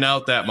be in and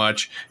out that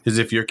much is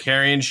if you're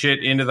carrying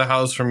shit into the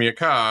house from your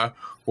car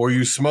or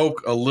you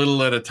smoke a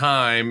little at a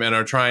time and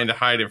are trying to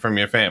hide it from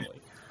your family.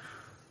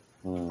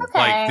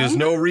 Okay. There's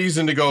no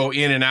reason to go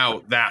in and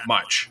out that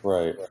much.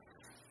 Right.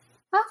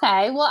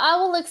 Okay, well, I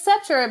will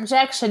accept your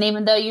objection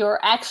even though you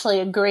are actually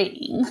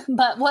agreeing,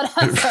 but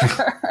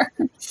whatever.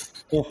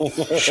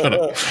 Shut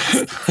up.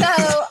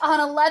 So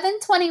on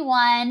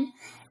 11/21,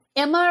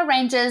 Emma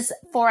arranges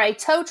for a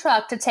tow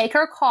truck to take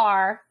her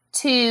car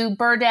to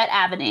Burdett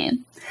Avenue.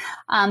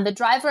 The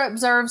driver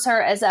observes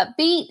her as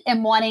upbeat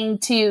and wanting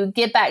to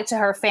get back to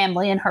her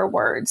family, in her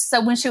words. So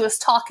when she was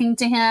talking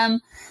to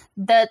him,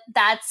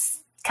 that's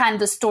kind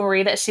of the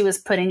story that she was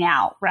putting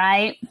out,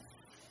 right?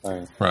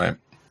 Right.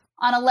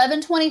 On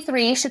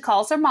 11/23, she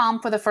calls her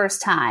mom for the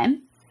first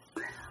time.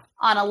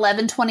 On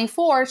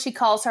 11/24, she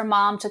calls her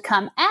mom to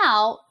come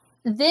out,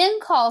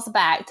 then calls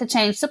back to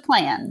change the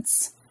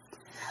plans.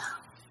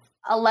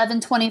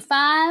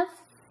 11:25,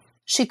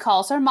 she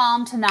calls her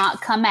mom to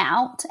not come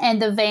out,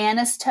 and the van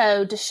is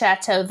towed to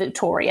Chateau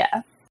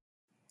Victoria.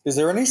 Is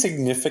there any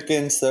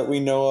significance that we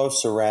know of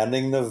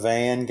surrounding the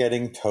van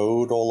getting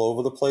towed all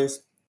over the place?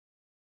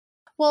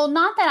 Well,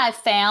 not that I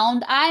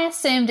found. I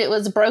assumed it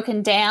was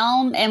broken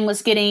down and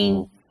was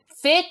getting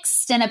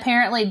fixed, and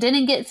apparently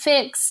didn't get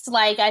fixed.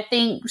 Like, I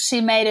think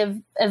she may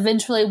have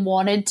eventually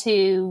wanted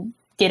to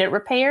get it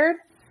repaired.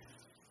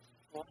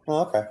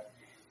 Oh, okay.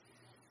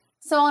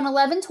 So on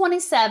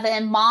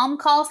 11/27, Mom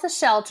calls the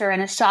shelter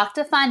and is shocked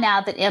to find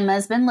out that Emma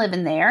has been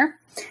living there.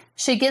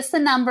 She gets the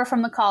number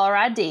from the caller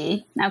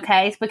ID,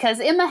 okay, because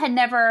Emma had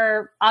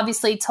never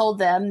obviously told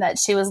them that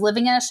she was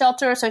living in a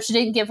shelter, so she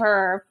didn't give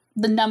her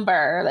the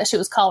number that she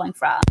was calling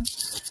from.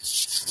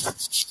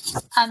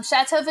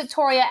 Chateau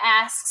Victoria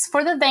asks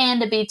for the van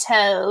to be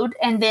towed,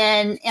 and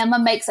then Emma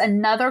makes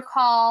another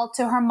call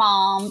to her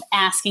mom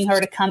asking her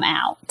to come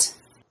out.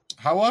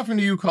 How often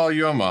do you call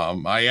your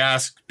mom? I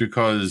ask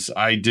because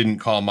I didn't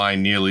call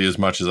mine nearly as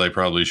much as I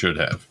probably should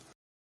have.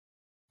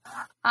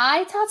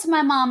 I talk to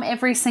my mom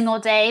every single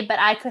day, but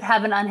I could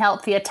have an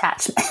unhealthy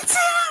attachment.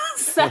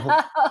 So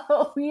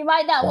you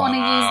might not want to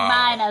use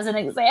mine as an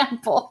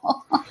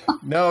example.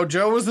 No,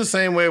 Joe was the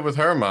same way with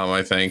her mom,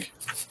 I think.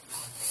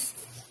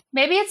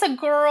 Maybe it's a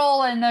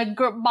girl and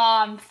a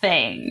mom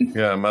thing.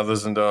 Yeah,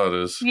 mothers and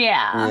daughters.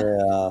 Yeah.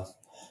 Yeah.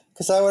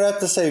 Because I would have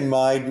to say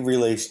my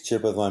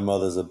relationship with my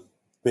mother's a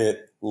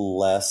bit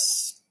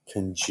less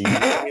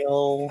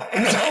congenial.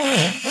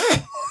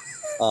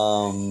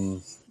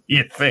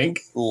 You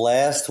think?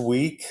 Last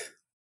week,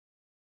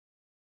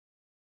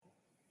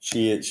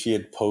 she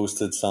had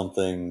posted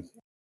something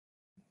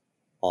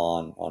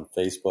on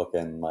Facebook,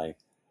 and my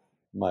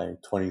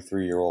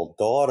 23-year-old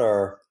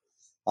daughter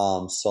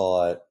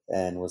saw it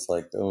and was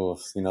like, "Oh,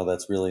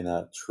 that's really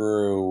not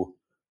true.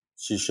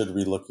 She should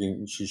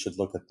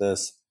look at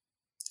this."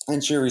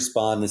 And she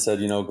responded and said,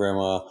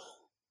 "Grandma,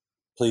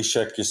 please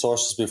check your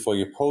sources before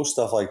you post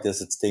stuff like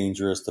this. It's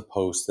dangerous to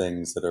post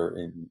things that are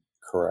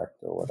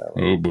incorrect or whatever."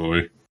 Oh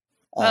boy.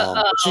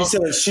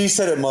 She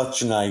said it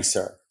much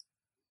nicer.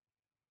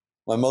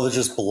 My mother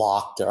just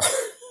blocked her.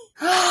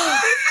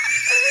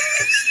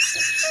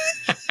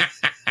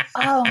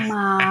 Oh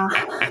my.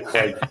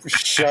 Like,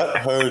 shut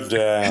her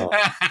down.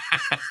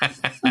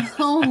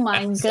 Oh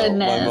my goodness. So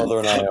my mother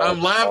and I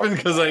I'm laughing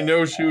because I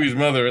know Shuey's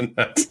mother, and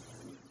that's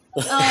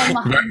oh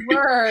my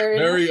word.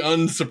 very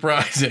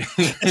unsurprising.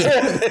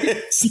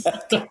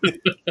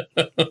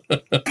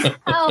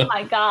 Oh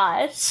my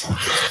gosh.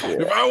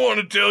 If I want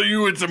to tell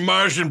you it's a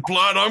Martian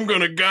plot, I'm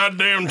going to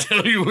goddamn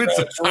tell you it's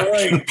a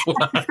Martian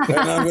plot. And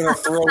I'm going to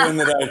throw in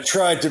that I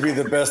tried to be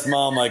the best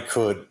mom I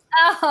could.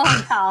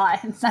 Oh God.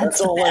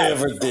 That's all I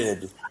ever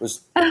did,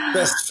 was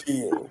best for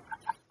you.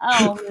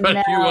 Oh But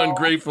no. you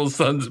ungrateful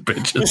sons of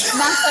bitches.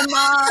 Not the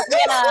mom.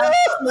 Yeah.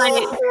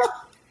 Like,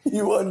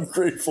 You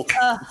ungrateful.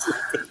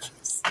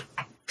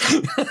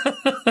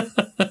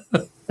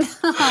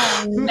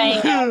 oh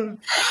man.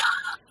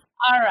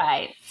 All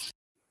right.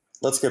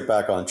 Let's get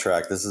back on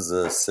track. This is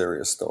a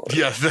serious story.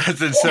 Yes,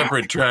 that's a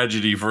separate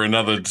tragedy for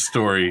another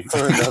story.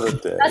 For another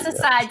day. That's a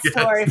side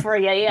story for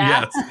you,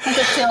 yeah. Yes. It's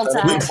a chill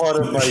That'll time. be part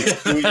of my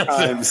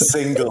 3-time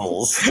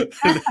singles.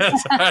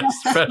 That's our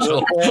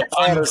special.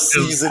 Part of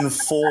season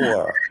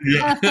 4.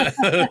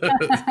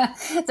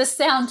 The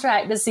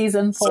soundtrack to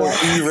season 4.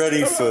 So be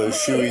ready for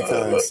Shuey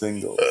Time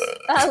singles.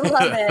 I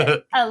love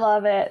it. I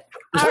love it.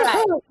 All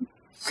right.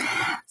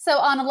 So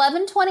on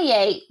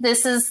 11/28,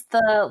 this is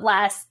the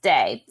last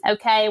day.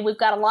 Okay, we've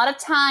got a lot of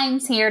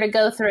times here to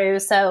go through,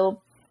 so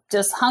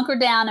just hunker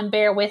down and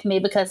bear with me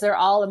because they're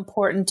all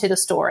important to the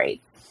story.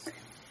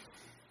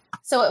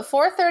 So at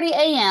 4:30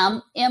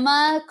 a.m.,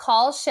 Emma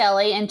calls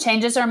Shelley and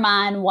changes her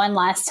mind one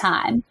last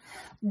time.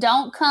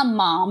 "Don't come,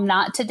 Mom,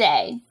 not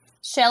today."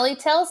 Shelley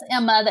tells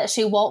Emma that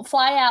she won't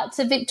fly out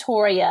to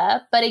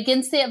Victoria, but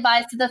against the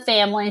advice of the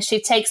family,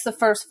 she takes the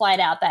first flight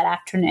out that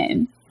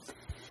afternoon.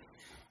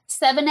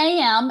 7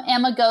 a.m.,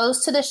 Emma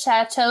goes to the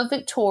Chateau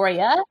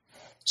Victoria.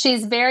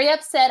 She's very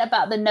upset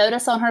about the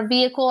notice on her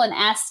vehicle and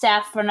asks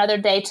staff for another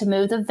day to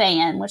move the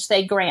van, which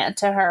they grant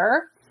to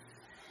her.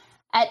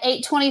 At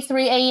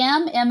 8:23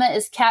 a.m., Emma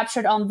is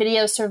captured on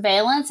video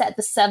surveillance at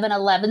the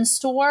 7-Eleven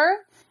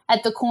store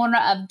at the corner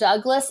of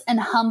Douglas and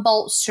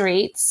Humboldt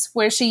Streets,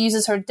 where she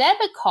uses her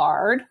debit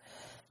card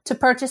to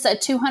purchase a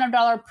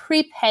 $200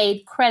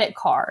 prepaid credit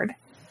card.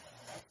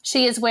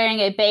 She is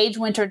wearing a beige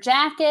winter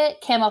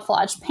jacket,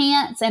 camouflage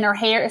pants, and her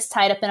hair is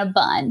tied up in a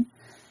bun.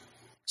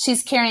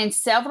 She's carrying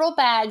several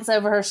bags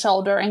over her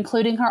shoulder,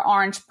 including her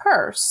orange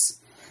purse.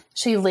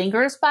 She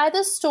lingers in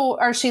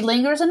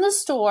the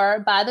store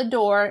by the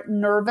door,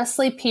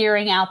 nervously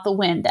peering out the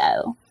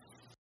window.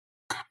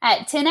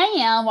 At 10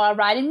 a.m., while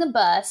riding the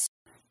bus,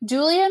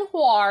 Julian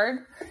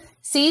Ward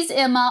sees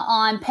Emma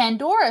on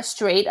Pandora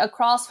Street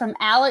across from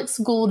Alex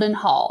Goulden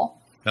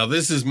Hall. Now,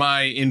 this is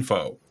my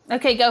info.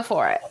 Okay, go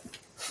for it.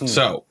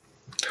 So,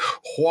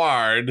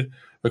 Ward,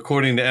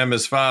 according to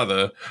Emma's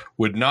father,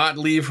 would not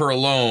leave her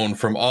alone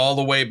from all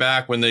the way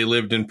back when they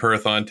lived in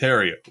Perth,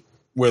 Ontario,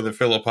 where the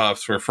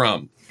Fillipoffs were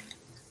from.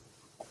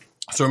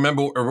 So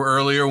remember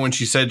earlier when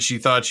she said she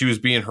thought she was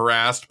being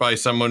harassed by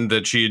someone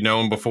that she had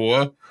known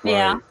before?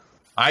 Yeah.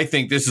 I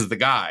think this is the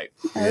guy.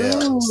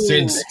 Yeah.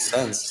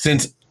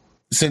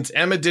 Since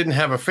Emma didn't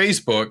have a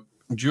Facebook,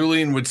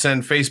 Julian would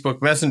send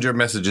Facebook Messenger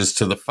messages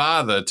to the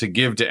father to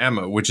give to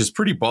Emma, which is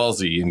pretty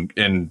ballsy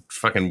and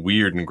fucking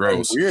weird and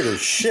gross. Weird as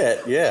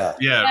shit, yeah.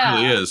 Yeah,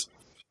 it really is.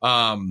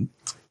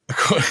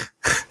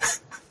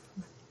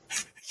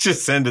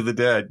 Just send to the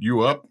dad,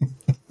 you up?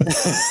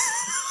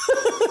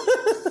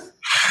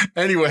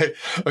 Anyway,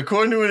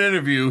 according to an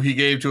interview he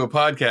gave to a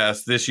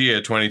podcast this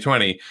year,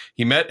 2020,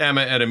 he met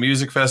Emma at a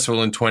music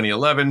festival in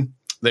 2011.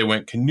 They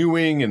went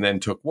canoeing and then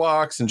took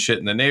walks and shit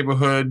in the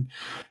neighborhood.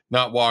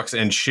 Not walks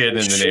and shit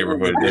in the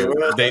neighborhood.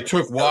 They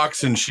took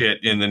walks and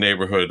shit in the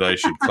neighborhood, I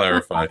should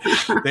clarify.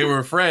 They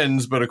were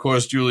friends, but of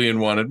course Julian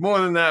wanted more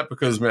than that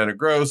because men are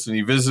gross, and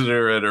he visited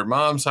her at her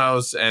mom's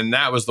house, and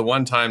that was the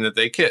one time that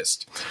they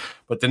kissed.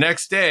 But the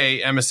next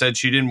day, Emma said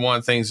she didn't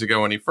want things to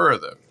go any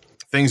further.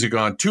 Things had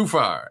gone too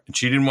far, and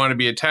she didn't want to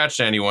be attached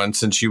to anyone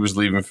since she was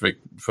leaving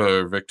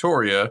for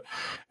Victoria,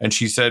 and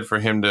she said for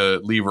him to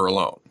leave her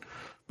alone.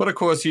 But of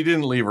course, he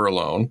didn't leave her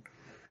alone,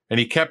 and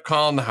he kept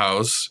calling the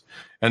house,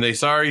 and they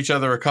saw each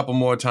other a couple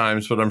more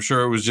times, but I'm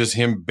sure it was just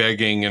him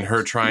begging and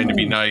her trying to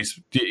be nice.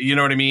 You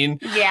know what I mean?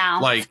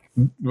 Yeah.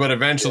 But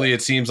eventually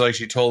it seems like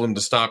she told him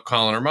to stop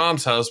calling her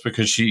mom's house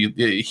because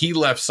he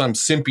left some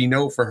simpy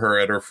note for her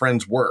at her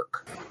friend's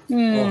work.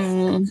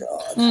 Oh,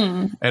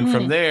 God. And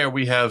from there,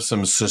 we have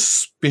some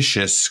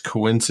suspicious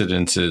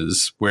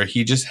coincidences where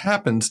he just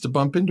happens to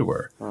bump into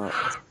her.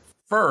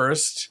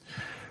 First,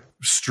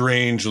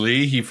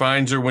 strangely, he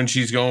finds her when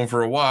she's going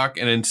for a walk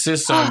and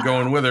insists on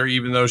going with her,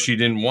 even though she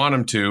didn't want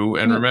him to.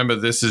 And remember,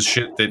 this is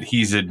shit that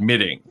he's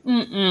admitting.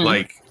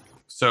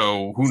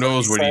 So who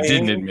knows what he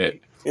didn't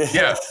admit?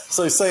 Yeah.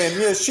 So he's saying,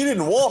 yeah, she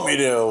didn't want me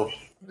to.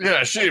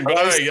 Yeah, but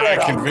I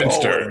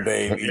convinced her.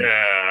 Baby.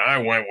 Yeah, I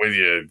went with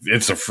you.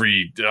 It's a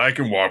free, I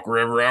can walk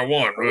wherever I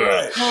want.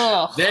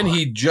 Right. Then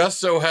he just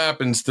so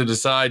happens to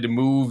decide to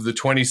move the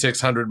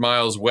 2,600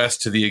 miles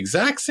west to the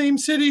exact same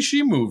city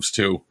she moves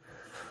to.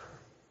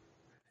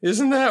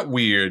 Isn't that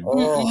weird?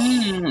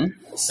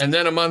 And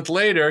then a month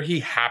later, he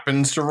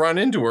happens to run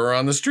into her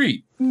on the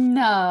street.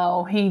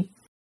 No, he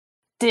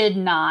did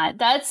not.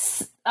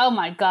 That's, oh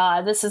my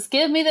God, this is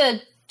giving me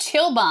the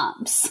chill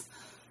bumps.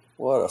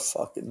 What a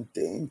fucking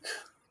dink.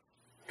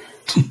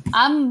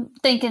 I'm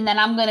thinking that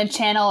I'm going to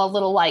channel a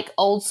little like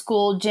old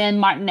school Jen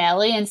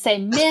Martinelli and say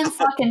men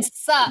fucking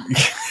suck.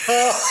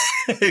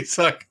 They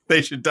suck.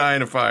 They should die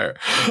in a fire.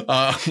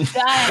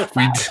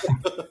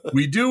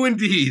 We do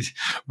indeed.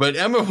 But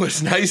Emma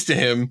was nice to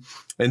him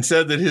and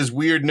said that his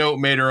weird note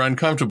made her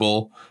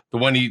uncomfortable, the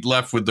one he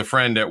left with the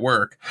friend at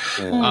work.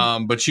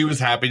 But she was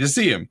happy to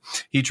see him.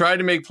 He tried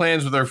to make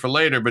plans with her for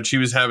later, but she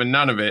was having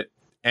none of it.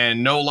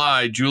 And no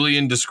lie,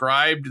 Julian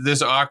described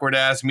this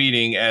awkward-ass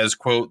meeting as,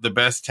 quote, the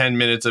best 10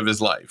 minutes of his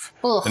life.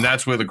 Ugh. And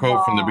that's where the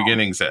quote from the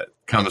beginning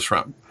comes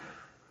from.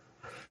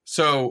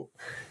 So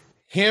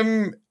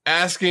him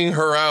asking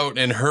her out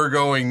and her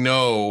going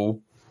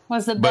no,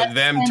 Was the but best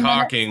them 10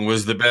 talking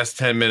was the best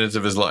 10 minutes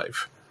of his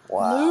life.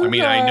 Wow. I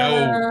mean, I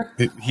know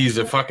he's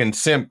a fucking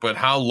simp, but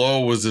how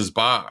low was his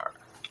bar?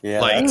 Yeah,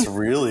 like, that's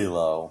really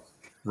low.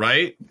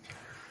 Right?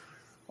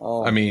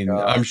 Oh, I mean,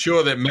 God. I'm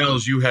sure that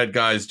Mel's, you had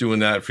guys doing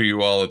that for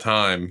you all the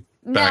time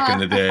back in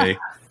the day.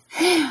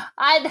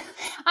 I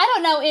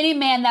don't know any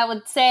man that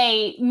would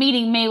say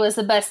meeting me was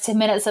the best 10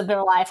 minutes of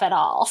their life at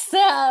all. So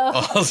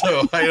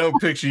Also, I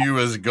don't picture you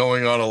as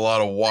going on a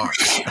lot of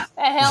walks.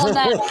 hell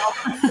no.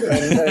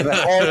 and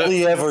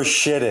hardly ever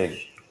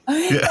shitting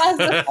on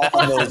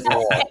those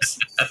walks.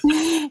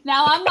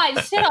 Now I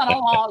might shit on a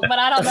walk, but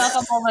I don't know if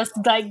I'm almost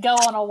like go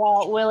on a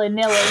walk willy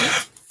nilly.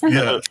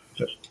 Yeah.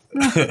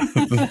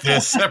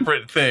 They're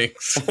separate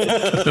things.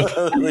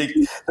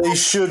 They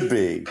should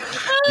be.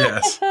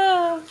 Yes.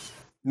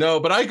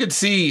 No, but I could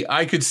see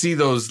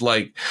those,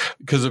 like,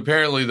 because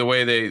apparently the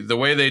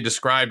way they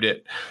described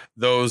it,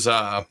 those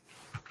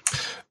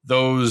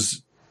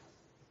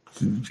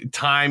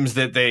times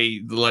that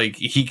they, like,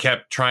 he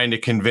kept trying to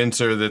convince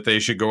her that they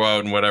should go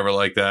out and whatever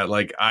like that.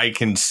 Like, I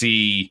can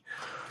see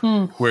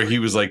where he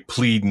was like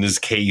pleading his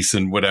case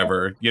and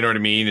whatever. You know what I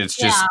mean? It's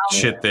just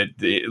shit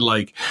that,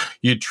 like,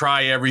 you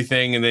try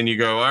everything and then you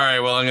go, all right,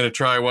 well, I'm going to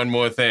try one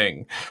more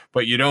thing.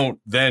 But you don't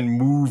then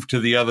move to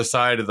the other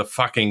side of the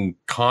fucking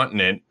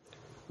continent.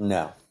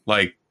 No.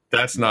 Like,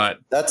 that's not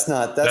an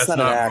accident.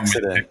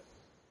 romantic.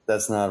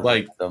 That's not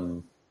like,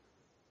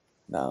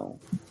 no.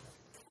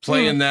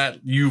 Playing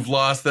that you've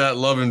lost that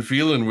love and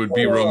feeling would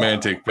be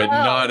romantic, but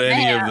not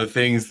any of the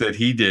things that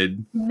he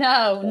did.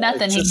 No,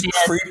 nothing It's just he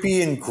did.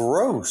 creepy and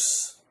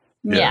gross.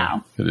 Yeah.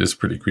 It is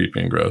pretty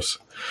creepy and gross.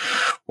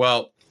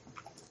 Well,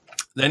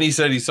 then he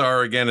said he saw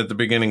her again at the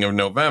beginning of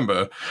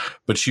November,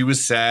 but she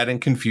was sad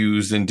and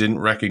confused and didn't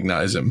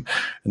recognize him.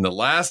 And the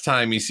last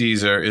time he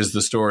sees her is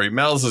the story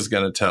Mel's is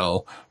going to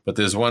tell, but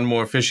there's one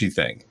more fishy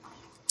thing.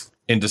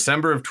 In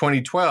December of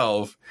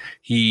 2012,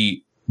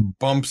 he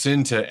bumps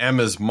into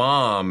Emma's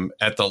mom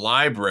at the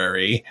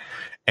library,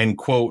 and,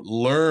 quote,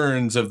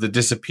 learns of the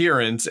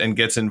disappearance and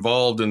gets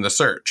involved in the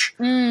search.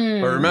 But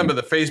remember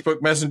the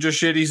Facebook Messenger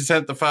shit he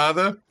sent the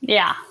father?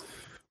 Yeah.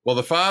 Well,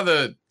 the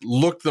father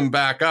looked them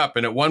back up,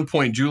 and at one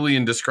point,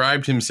 Julian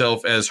described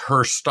himself as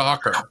her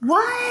stalker.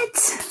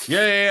 What?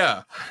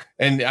 Yeah.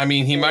 And, I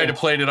mean, he might have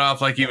played it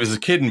off like he was a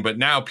kidding, but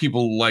now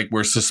people,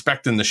 were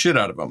suspecting the shit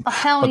out of him.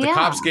 Hell but yeah. the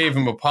cops gave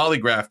him a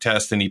polygraph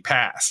test, and he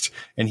passed.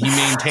 And he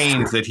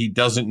maintains that he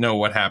doesn't know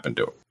what happened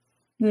to him.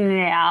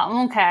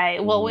 Yeah, okay.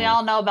 Well, we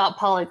all know about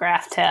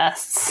polygraph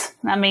tests.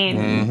 I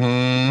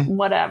mean,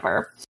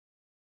 whatever.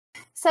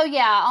 So,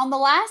 yeah, on the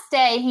last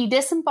day, he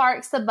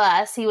disembarks the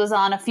bus he was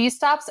on a few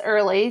stops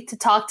early to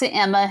talk to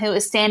Emma, who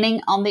is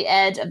standing on the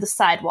edge of the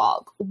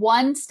sidewalk,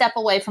 one step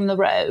away from the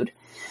road.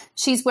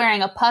 She's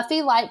wearing a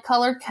puffy,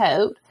 light-colored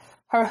coat,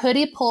 her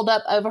hoodie pulled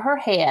up over her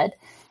head,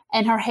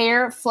 and her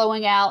hair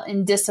flowing out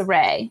in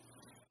disarray.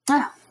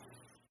 Oh,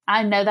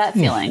 I know that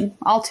feeling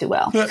all too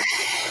well.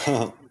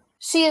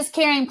 She is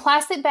carrying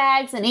plastic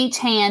bags in each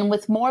hand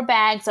with more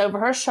bags over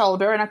her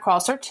shoulder and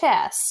across her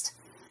chest.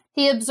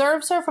 He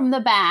observes her from the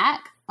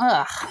back.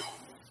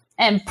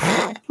 And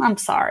I'm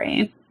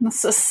sorry.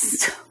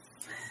 This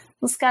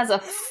guy's a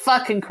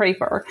fucking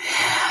creeper.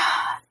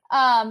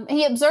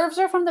 He observes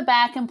her from the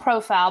back in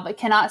profile but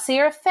cannot see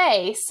her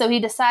face, so he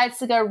decides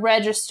to go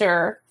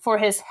register for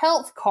his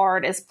health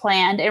card as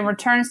planned and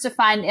returns to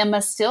find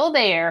Emma still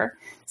there,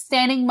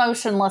 standing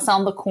motionless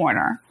on the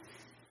corner.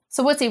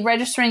 So what's he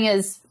registering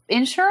his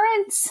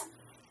insurance?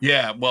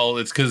 Yeah, well,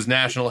 it's because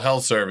National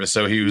Health Service,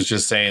 so he was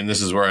just saying,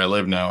 this is where I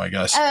live now, I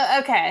guess. Oh,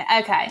 okay.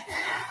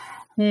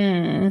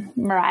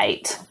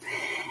 Right.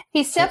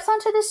 He steps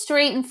onto the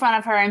street in front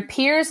of her and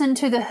peers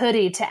into the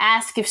hoodie to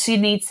ask if she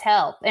needs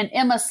help, and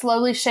Emma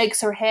slowly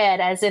shakes her head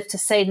as if to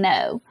say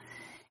no.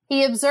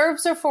 He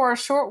observes her for a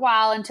short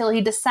while until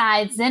he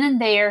decides then and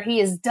there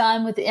he is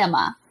done with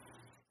Emma.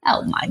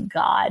 Oh, my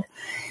God.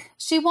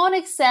 She won't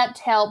accept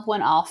help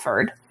when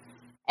offered.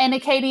 And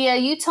Acadia,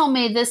 you told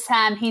me this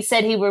time he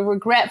said he would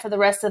regret for the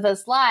rest of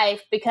his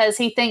life because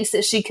he thinks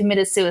that she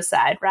committed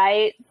suicide,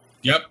 right?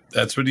 Yep,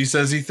 that's what he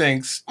says he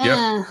thinks.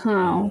 Yep.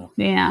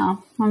 Yeah,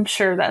 I'm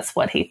sure that's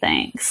what he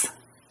thinks.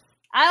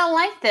 I don't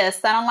like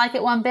this. I don't like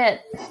it one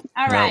bit.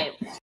 All right.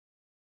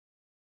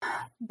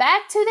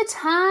 Back to the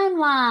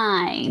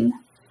timeline.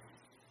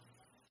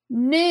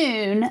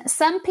 Noon.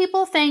 Some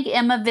people think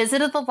Emma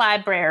visited the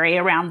library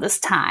around this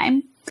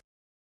time.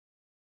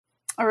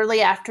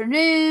 Early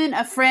afternoon,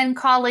 a friend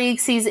colleague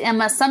sees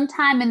Emma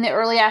sometime in the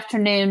early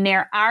afternoon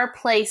near Our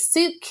Place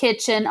Soup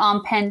Kitchen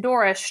on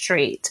Pandora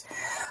Street.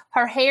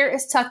 Her hair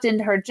is tucked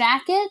into her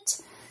jacket.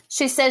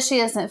 She says she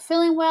isn't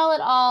feeling well at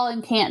all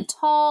and can't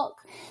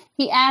talk.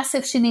 He asks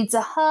if she needs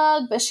a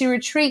hug, but she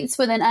retreats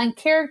with an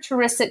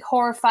uncharacteristic,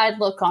 horrified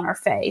look on her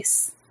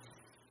face.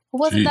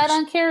 Wasn't that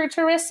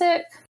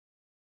uncharacteristic?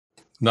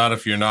 Not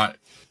if you're not.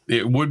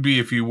 It would be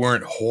if you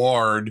weren't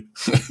hard.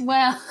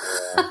 Well,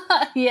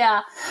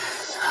 yeah.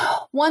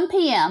 1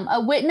 p.m., a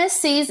witness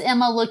sees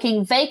Emma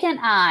looking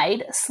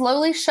vacant-eyed,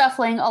 slowly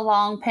shuffling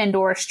along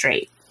Pandora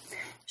Street.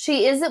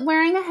 She isn't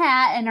wearing a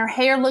hat, and her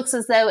hair looks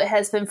as though it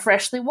has been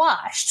freshly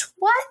washed.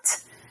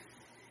 What?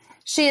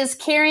 She is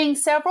carrying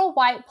several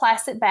white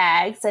plastic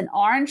bags, an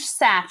orange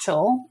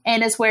satchel,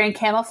 and is wearing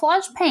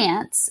camouflage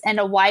pants and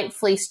a white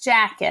fleece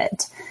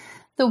jacket.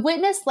 The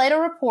witness later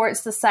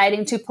reports the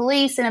sighting to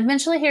police and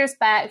eventually hears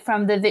back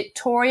from the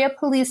Victoria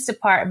Police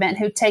Department,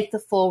 who take the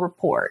full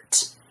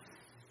report.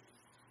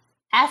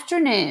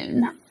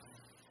 Afternoon.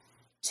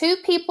 2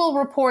 people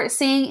report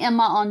seeing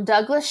Emma on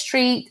Douglas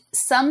Street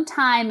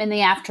sometime in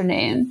the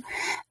afternoon.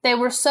 They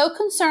were so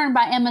concerned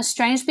by Emma's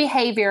strange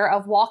behavior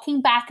of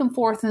walking back and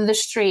forth in the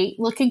street,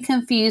 looking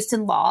confused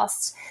and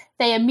lost,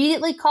 they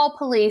immediately called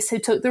police, who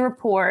took the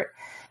report.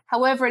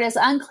 However, it is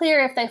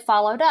unclear if they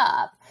followed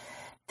up.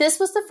 This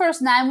was the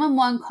first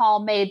 911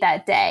 call made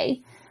that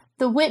day.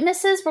 The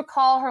witnesses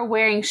recall her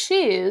wearing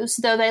shoes,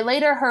 though they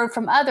later heard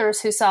from others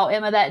who saw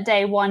Emma that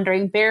day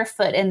wandering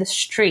barefoot in the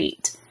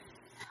street.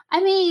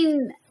 I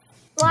mean,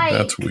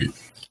 that's weird.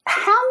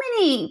 How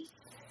many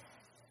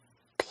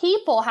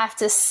people have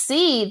to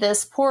see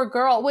this poor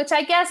girl? Which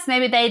I guess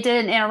maybe they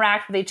didn't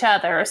interact with each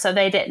other, so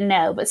they didn't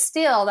know. But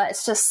still,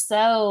 that's just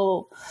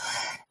so...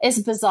 It's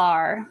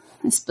bizarre.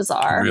 It's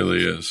bizarre. It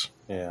really is.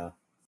 Yeah.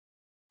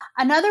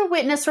 Another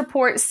witness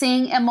reports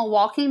seeing Emma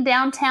walking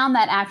downtown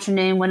that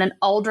afternoon with an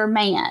older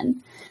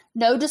man.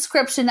 No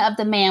description of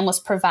the man was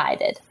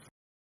provided.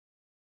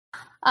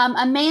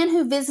 A man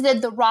who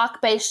visited the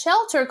rock-based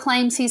shelter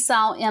claims he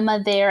saw Emma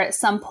there at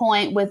some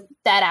point with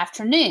that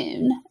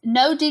afternoon.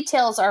 No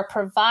details are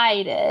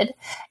provided.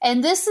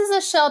 And this is a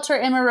shelter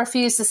Emma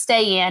refused to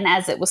stay in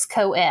as it was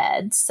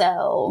co-ed.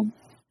 So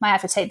might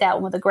have to take that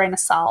one with a grain of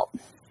salt.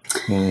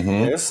 Mm-hmm.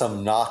 There's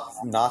some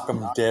knock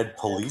 'em dead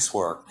police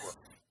work.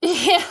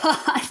 Yeah,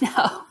 I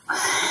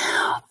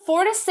know.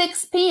 4 to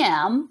 6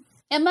 p.m.,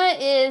 Emma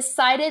is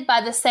sighted by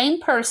the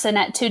same person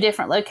at 2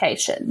 different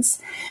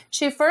locations.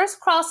 She first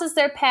crosses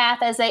their path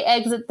as they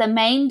exit the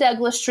main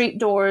Douglas Street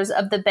doors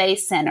of the Bay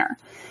Center.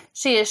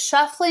 She is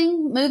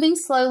shuffling, moving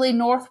slowly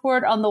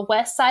northward on the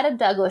west side of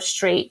Douglas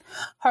Street,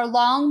 her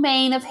long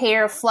mane of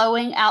hair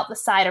flowing out the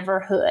side of her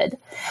hood.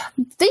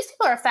 These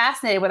people are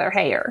fascinated with her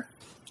hair.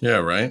 Yeah,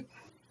 right?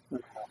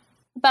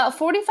 About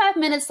 45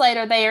 minutes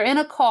later, they are in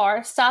a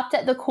car stopped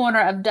at the corner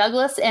of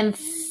Douglas and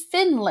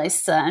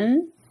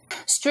Finlayson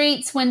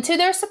streets when, to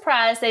their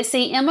surprise, they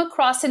see Emma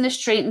crossing the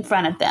street in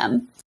front of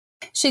them.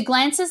 She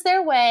glances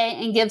their way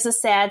and gives a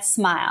sad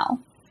smile.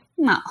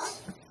 No.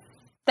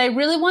 They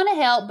really want to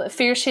help, but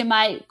fear she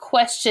might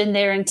question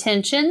their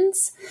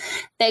intentions.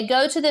 They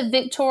go to the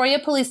Victoria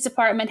Police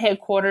Department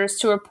headquarters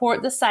to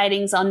report the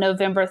sightings on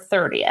November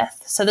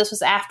 30th. So this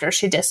was after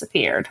she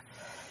disappeared.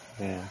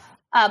 Yeah.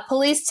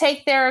 Police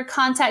take their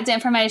contact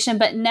information,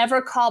 but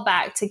never call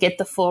back to get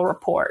the full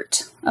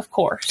report, of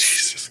course.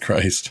 Jesus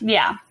Christ.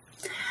 Yeah.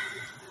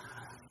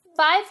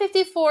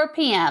 5:54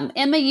 p.m.,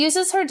 Emma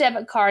uses her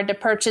debit card to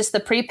purchase the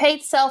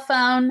prepaid cell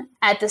phone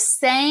at the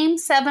same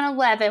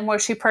 7-Eleven where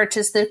she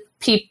purchased the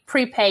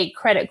prepaid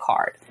credit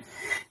card.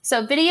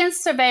 So video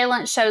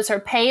surveillance shows her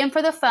paying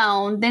for the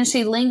phone. Then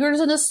she lingers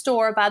in the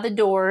store by the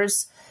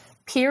doors,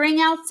 peering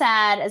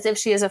outside as if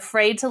she is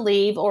afraid to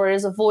leave or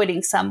is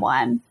avoiding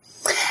someone.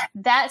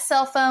 That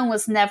cell phone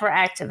was never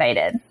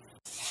activated.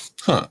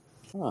 Huh.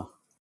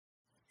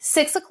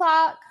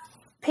 6:00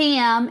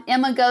 p.m.,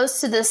 Emma goes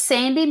to the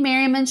Sandy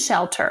Merriman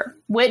shelter.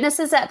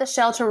 Witnesses at the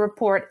shelter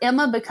report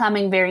Emma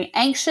becoming very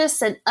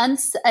anxious and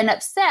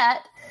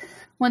upset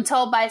when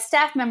told by a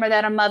staff member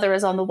that her mother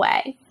is on the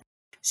way.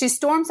 She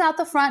storms out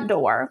the front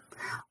door.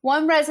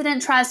 One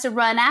resident tries to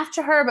run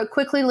after her but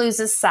quickly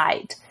loses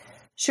sight.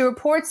 She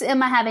reports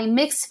Emma having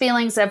mixed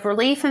feelings of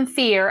relief and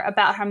fear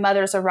about her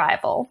mother's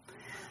arrival.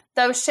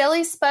 Though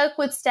Shelley spoke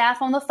with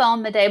staff on the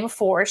phone the day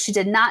before, she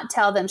did not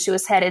tell them she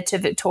was headed to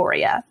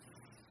Victoria.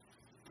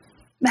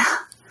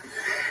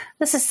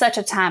 This is such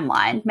a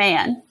timeline,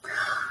 man.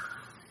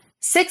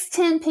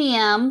 6:10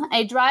 p.m.,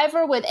 a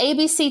driver with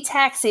ABC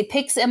Taxi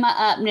picks Emma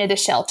up near the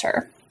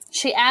shelter.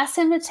 She asks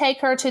him to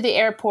take her to the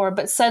airport,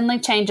 but suddenly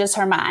changes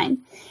her mind.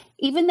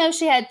 Even though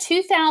she had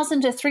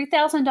 $2,000 to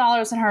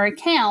 $3,000 in her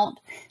account,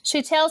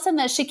 she tells him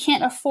that she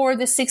can't afford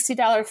the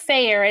 $60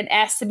 fare and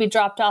asks to be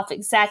dropped off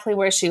exactly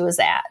where she was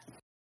at.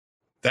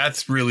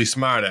 That's really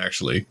smart,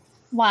 actually.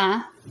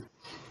 Why?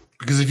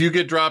 Because if you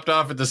get dropped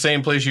off at the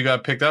same place you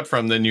got picked up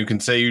from, then you can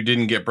say you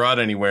didn't get brought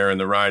anywhere and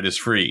the ride is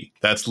free.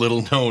 That's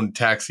little known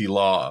taxi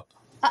law.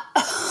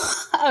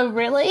 Oh,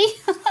 really?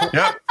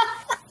 Yep.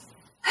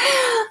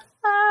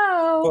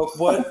 Oh.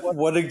 But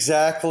what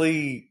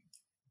exactly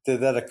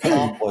did that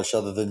accomplish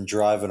other than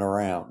driving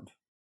around?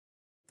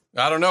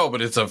 I don't know,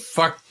 but it's a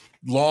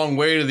long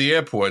way to the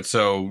airport,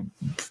 so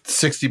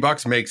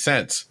 $60 makes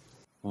sense.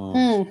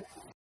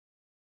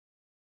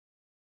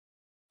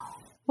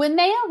 When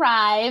they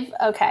arrive,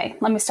 okay,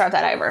 let me start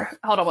that over.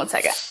 Hold on one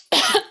second.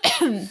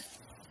 I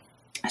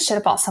should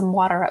have bought some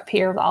water up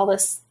here with all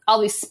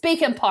these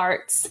speaking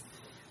parts.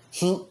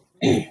 All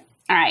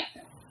right.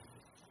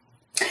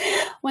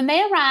 When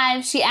they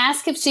arrive, she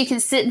asks if she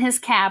can sit in his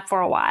cab for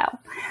a while.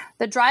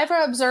 The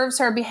driver observes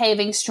her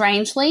behaving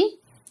strangely.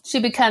 She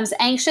becomes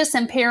anxious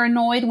and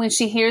paranoid when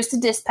she hears the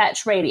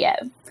dispatch radio.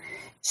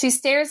 She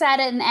stares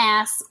at it and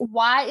asks,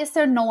 why is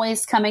there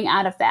noise coming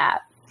out of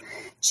that?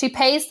 She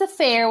pays the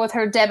fare with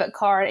her debit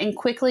card and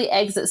quickly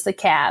exits the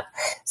cab.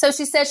 So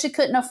she said she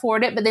couldn't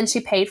afford it, but then she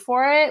paid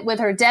for it with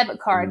her debit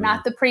card,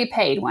 not the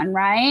prepaid one,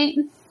 right?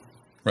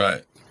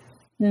 Right.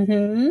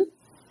 Mm-hmm.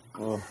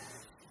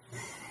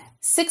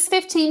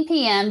 6:15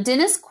 p.m.,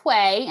 Dennis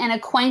Quay, an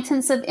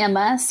acquaintance of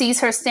Emma,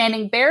 sees her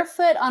standing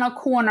barefoot on a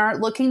corner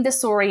looking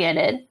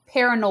disoriented,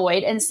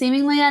 paranoid, and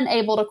seemingly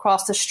unable to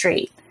cross the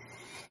street.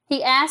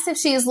 He asks if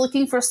she is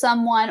looking for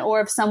someone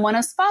or if someone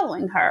is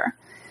following her.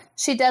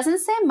 She doesn't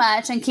say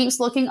much and keeps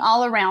looking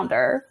all around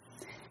her.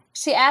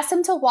 She asks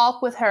him to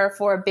walk with her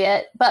for a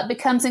bit, but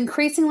becomes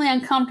increasingly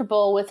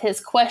uncomfortable with his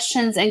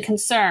questions and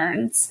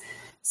concerns,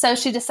 so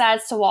she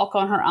decides to walk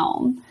on her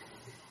own.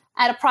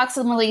 At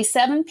approximately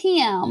 7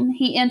 p.m.,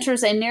 he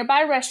enters a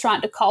nearby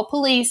restaurant to call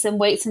police and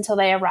waits until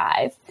they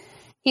arrive.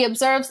 He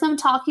observes them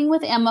talking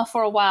with Emma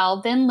for a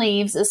while, then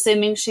leaves,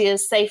 assuming she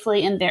is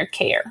safely in their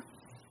care.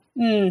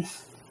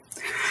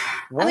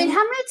 I mean,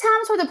 how many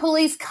times were the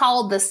police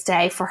called this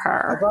day for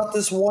her? About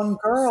this one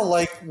girl,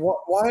 like,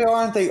 why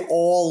aren't they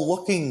all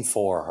looking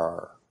for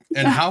her?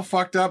 And how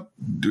fucked up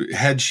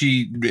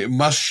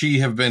must she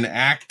have been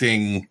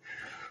acting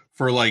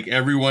for, like,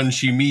 everyone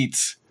she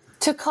meets?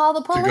 To call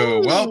the police. To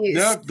go, well,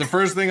 yeah, the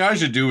first thing I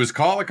should do is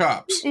call the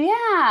cops.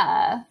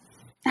 Yeah.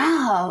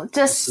 Oh,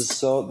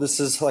 just... This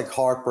is like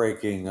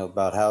heartbreaking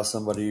about how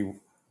somebody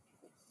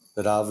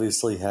that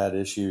obviously had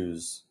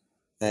issues,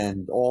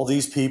 and all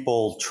these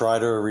people try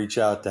to reach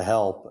out to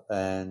help,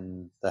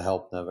 and the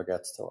help never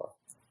gets to her.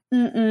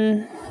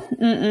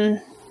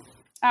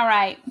 All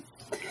right.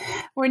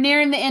 We're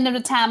nearing the end of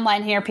the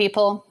timeline here,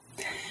 people.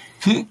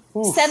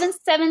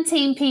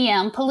 7:17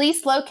 p.m.,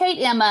 police locate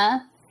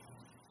Emma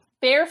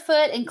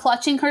barefoot and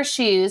clutching her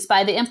shoes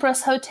by the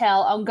Empress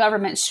Hotel on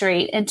Government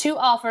Street, and two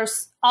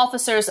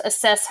officers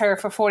assess her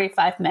for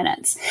 45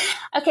 minutes.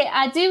 Okay,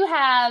 I do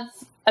have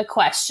a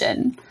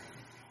question.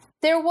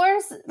 There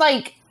was,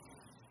 like,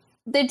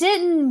 they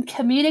didn't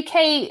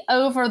communicate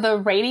over the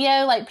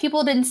radio. Like,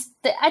 people didn't,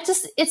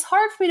 it's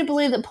hard for me to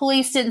believe that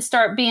police didn't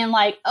start being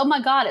like, oh my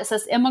God, it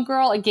says Emma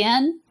girl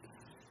again.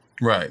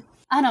 Right.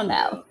 I don't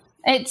know.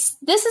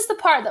 This is the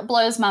part that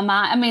blows my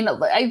mind. I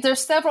mean, there's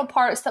several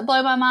parts that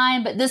blow my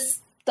mind, but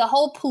the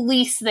whole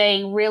police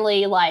thing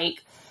really,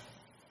 like,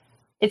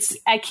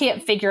 I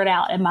can't figure it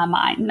out in my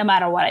mind, no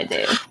matter what I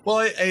do. Well,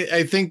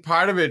 I think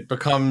part of it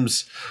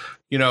becomes,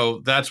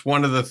 that's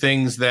one of the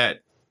things that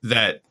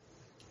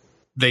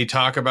they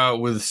talk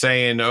about with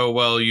saying, oh,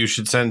 well, you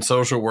should send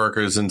social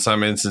workers in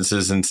some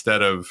instances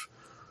instead of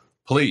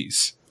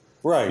police.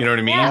 Right. You know what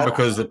I mean? Yeah.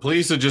 Because the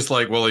police are just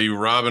like, well, are you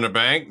robbing a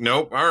bank?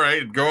 Nope. All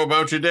right. Go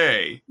about your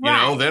day.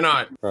 Right. They're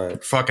not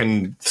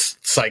fucking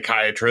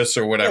psychiatrists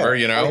or whatever,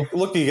 Like,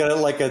 look, you got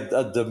like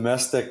a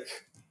domestic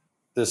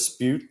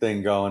dispute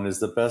thing going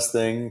is the best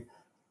thing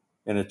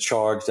in a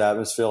charged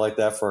atmosphere like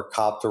that for a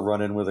cop to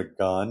run in with a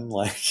gun.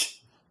 Like,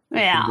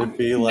 it'd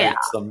be like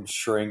some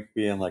shrink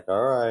being like,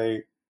 all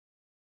right.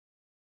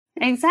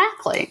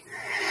 Exactly.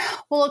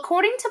 Well,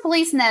 according to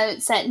police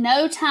notes, at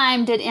no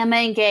time did Emma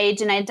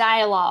engage in a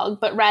dialogue,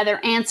 but rather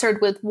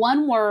answered with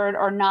one word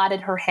or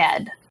nodded her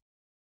head.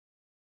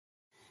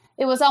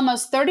 It was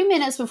almost 30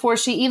 minutes before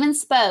she even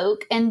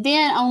spoke, and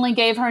then only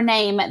gave her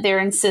name at their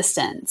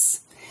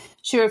insistence.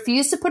 She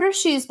refused to put her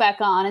shoes back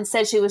on and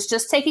said she was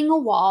just taking a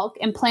walk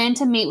and planned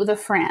to meet with a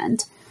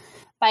friend.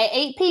 By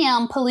 8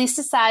 p.m., police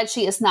decide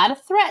she is not a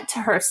threat to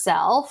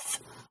herself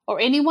or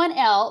anyone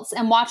else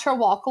and watch her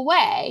walk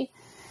away.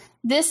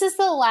 This is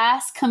the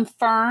last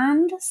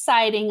confirmed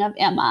sighting of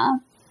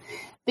Emma.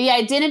 The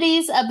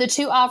identities of the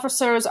two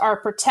officers are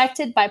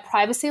protected by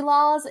privacy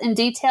laws, and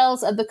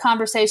details of the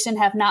conversation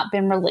have not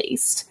been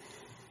released.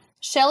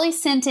 Shelley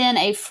sent in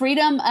a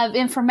Freedom of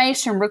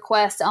Information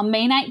request on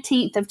May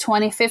 19th of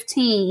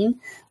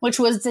 2015, which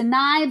was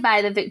denied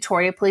by the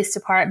Victoria Police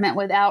Department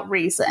without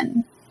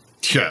reason.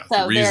 Yeah,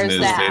 so the reason is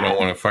they don't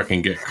want to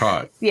fucking get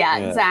caught. Yeah,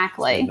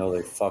 exactly. They know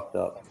they fucked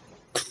up.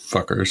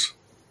 Fuckers.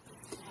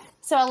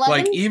 So 11,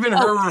 like, even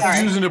her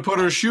refusing to put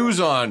her shoes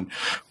on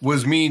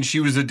mean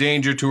she was a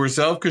danger to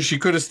herself because she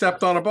could have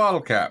stepped on a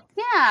bottle cap.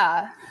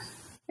 Yeah,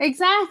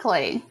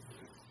 exactly.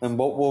 And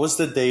what was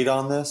the date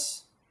on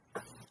this?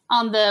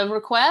 On the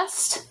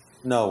request?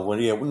 No, when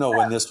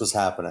this was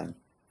happening.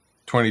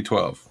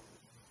 2012.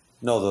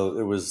 No,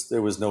 it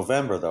was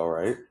November though,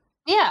 right?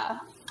 Yeah,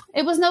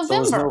 it was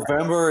November. So it was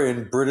November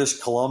in British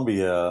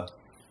Columbia.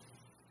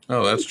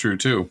 Oh, that's true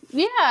too.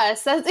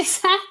 Yes, that's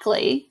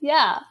exactly.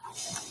 Yeah.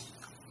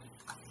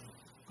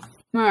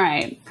 All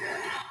right.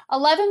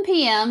 11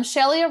 p.m.,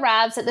 Shelley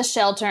arrives at the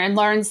shelter and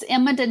learns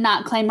Emma did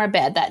not claim her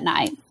bed that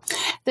night.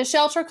 The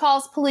shelter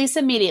calls police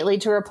immediately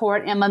to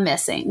report Emma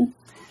missing.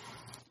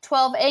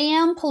 12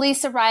 a.m.,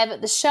 police arrive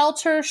at the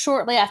shelter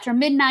shortly after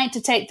midnight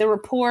to take the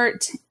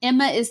report.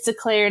 Emma is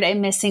declared a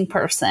missing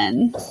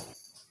person.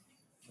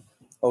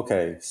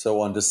 Okay,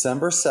 so on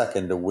December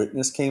 2nd, a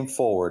witness came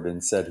forward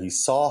and said he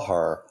saw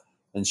her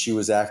and she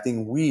was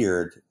acting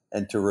weird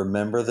and to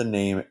remember the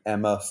name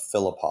Emma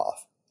Fillipoff.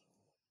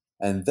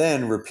 And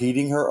then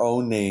repeating her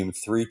own name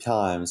 3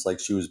 times like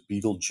she was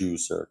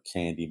Beetlejuice or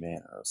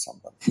Candyman or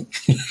something.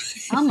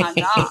 Oh my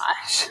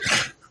gosh.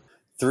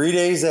 3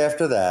 days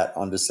after that,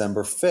 on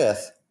December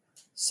 5th,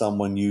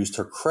 someone used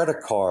her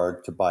credit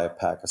card to buy a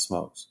pack of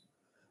smokes.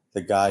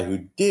 The guy who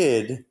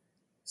did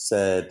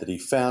said that he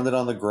found it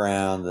on the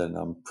ground, and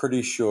I'm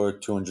pretty sure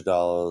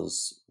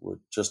 $200 would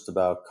just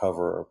about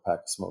cover a pack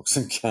of smokes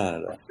in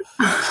Canada.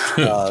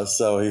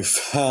 So he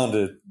found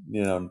it,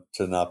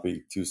 to not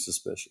be too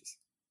suspicious.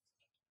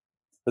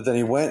 But then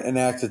he went and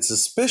acted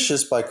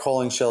suspicious by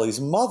calling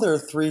Shelley's mother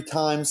 3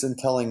 times and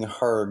telling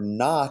her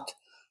not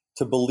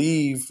to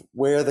believe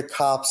where the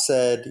cop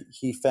said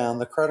he found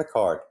the credit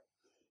card.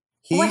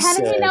 How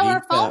did he know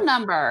her phone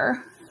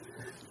number?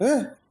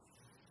 Yeah.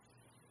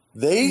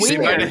 They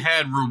might have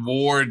had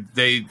reward.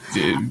 They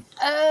did.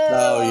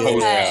 Oh,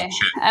 yeah.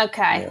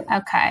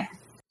 Okay.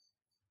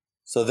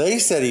 So they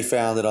said he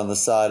found it on the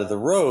side of the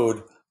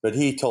road, but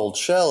he told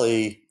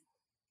Shelley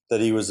that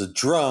he was a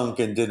drunk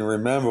and didn't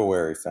remember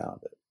where he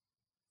found it.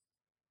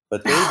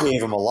 But they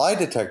gave him a lie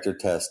detector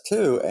test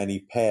too, and he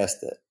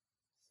passed it.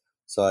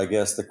 So I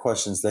guess the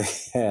questions they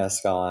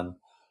ask on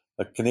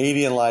a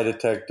Canadian lie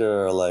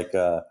detector are like,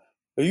 are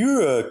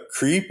you a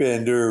creep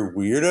ender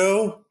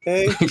weirdo?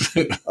 Hey?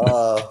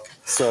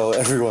 So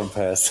everyone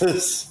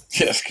passes.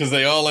 Yes, because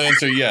they all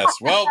answer yes.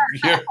 Well,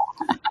 you're...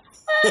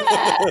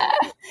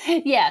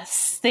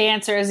 Yes, the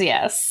answer is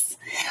yes.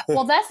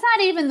 Well, that's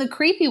not even the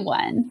creepy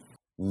one.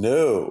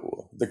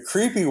 No, the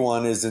creepy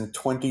one is in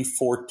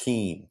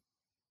 2014.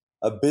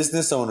 A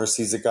business owner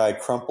sees a guy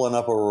crumpling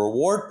up a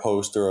reward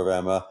poster of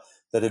Emma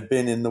that had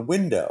been in the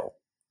window.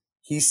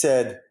 He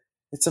said,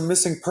 it's a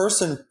missing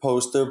person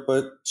poster,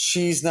 but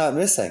she's not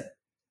missing.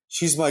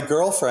 She's my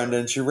girlfriend,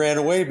 and she ran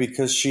away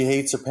because she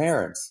hates her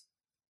parents.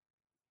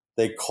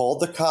 They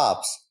called the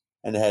cops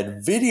and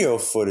had video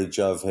footage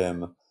of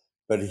him,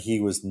 but he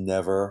was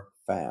never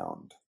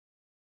found.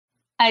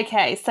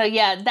 Okay, so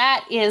yeah,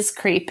 that is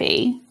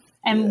creepy.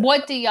 And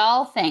what do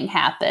y'all think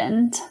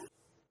happened?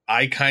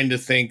 I kind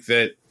of think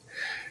that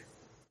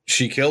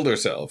she killed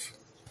herself.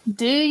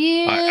 Do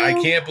you? I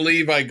can't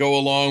believe I go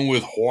along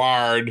with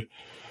Huard,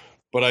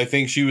 but I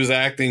think she was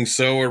acting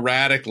so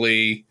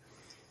erratically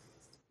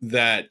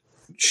that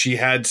she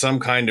had some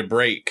kind of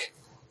break.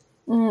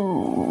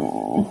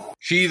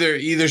 She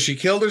either she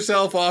killed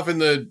herself off in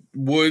the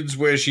woods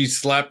where she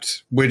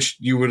slept, which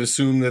you would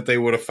assume that they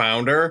would have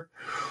found her,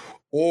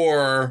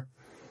 or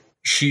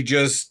she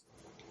just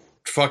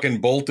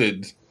fucking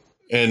bolted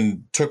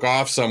and took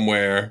off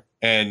somewhere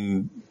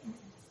and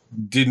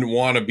didn't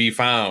want to be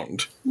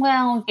found.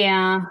 Well,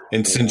 yeah.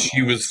 And since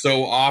she was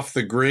so off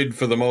the grid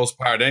for the most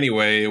part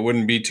anyway, it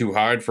wouldn't be too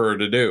hard for her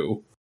to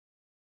do.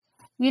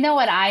 You know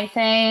what I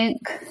think?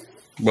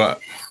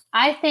 What?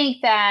 I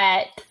think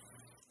that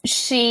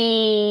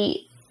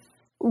she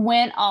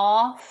went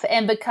off,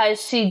 and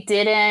because she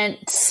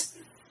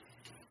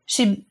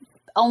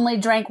only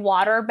drank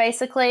water,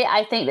 basically,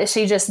 I think that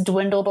she just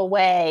dwindled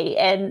away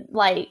and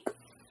like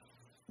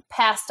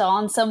passed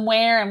on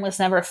somewhere and was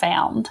never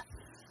found.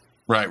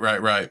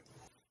 Right.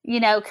 You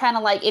know, kind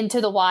of like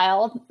into the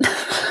wild.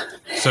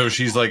 So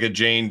she's like a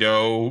Jane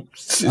Doe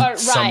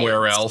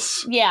somewhere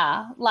else.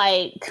 Yeah,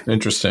 like.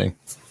 Interesting.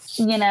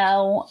 You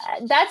know,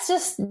 that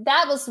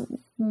was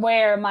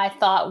where my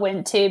thought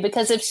went to,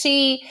 because if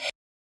she's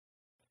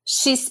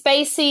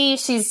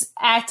spacey, she's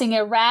acting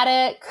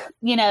erratic,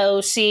 you know,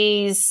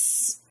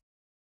 she's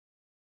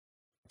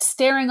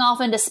staring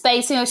off into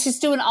space, you know, she's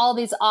doing all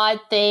these odd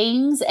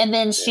things, and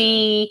then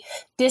she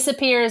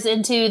disappears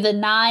into the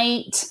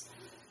night,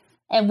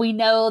 and we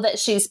know that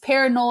she's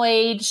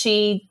paranoid,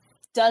 she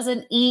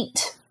doesn't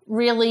eat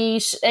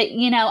really,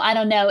 you know, I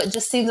don't know, it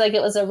just seems like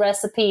it was a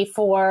recipe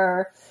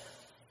for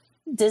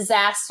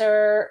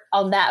disaster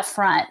on that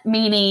front,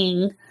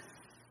 meaning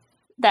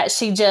that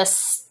she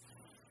just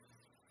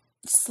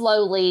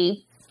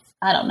slowly,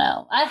 I don't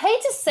know. I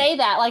hate to say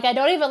that. Like, I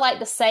don't even like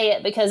to say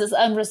it because it's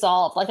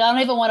unresolved. Like, I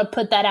don't even want to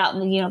put that out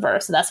in the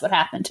universe. That's what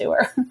happened to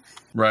her.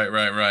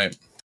 Right.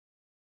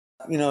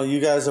 You know,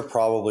 you guys are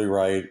probably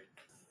right,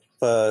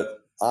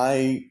 but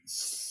I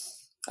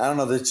don't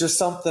know. There's just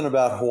something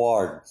about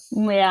Huard.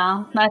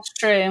 Yeah, that's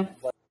true.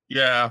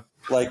 Yeah.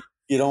 Like,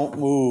 you don't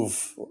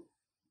move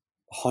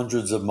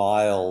hundreds of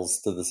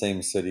miles to the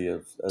same city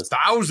as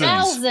thousands,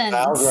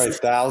 right?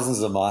 Thousands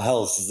of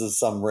miles. This is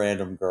some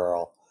random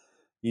girl.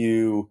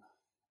 The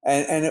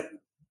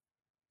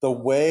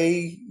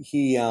way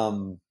he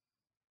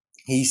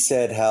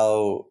said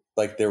how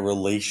like their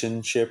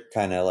relationship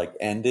kind of like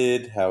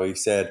ended. How he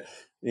said,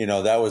 you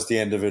know, that was the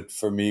end of it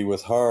for me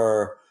with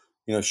her.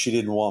 You know, she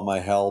didn't want my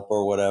help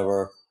or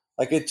whatever.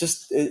 Like I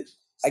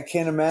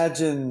can't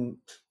imagine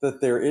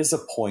that there is a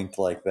point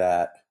like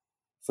that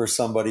for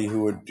somebody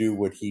who would do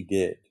what he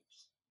did,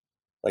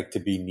 like to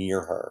be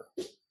near her.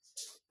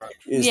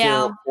 Is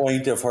there a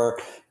point of her?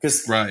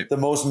 Because the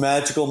most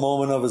magical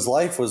moment of his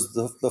life was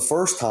the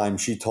first time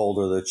she told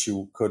her that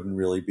she couldn't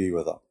really be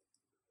with him.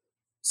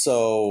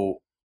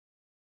 So,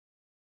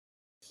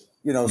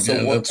 you know,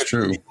 what could she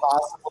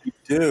possibly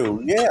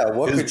do? Yeah,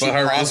 what could she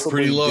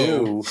possibly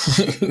do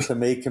to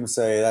make him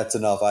say, that's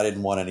enough, I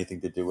didn't want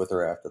anything to do with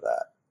her after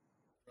that?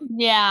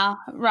 Yeah,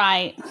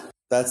 right.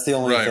 That's the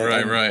only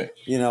thing. Right.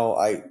 You know,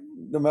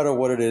 no matter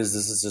what it is,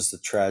 this is just a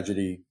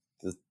tragedy.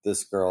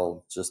 This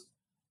girl just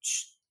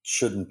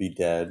shouldn't be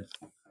dead.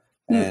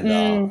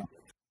 And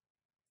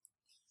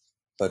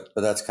but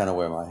that's kind of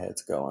where my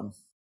head's going.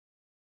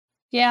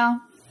 Yeah.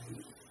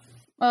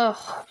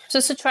 Oh,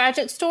 just a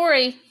tragic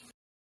story.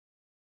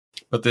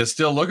 But they're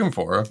still looking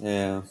for her.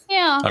 Yeah.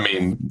 Yeah. I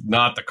mean,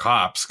 not the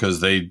cops, because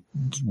they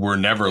were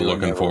never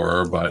looking for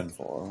her, but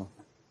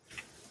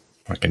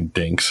fucking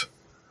dinks.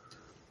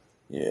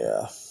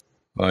 Yeah.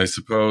 I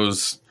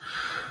suppose,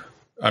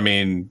 I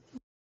mean,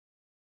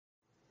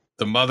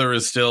 the mother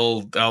is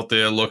still out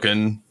there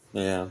looking.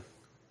 Yeah.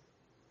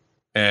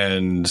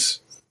 And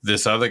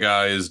this other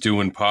guy is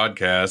doing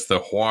podcasts, the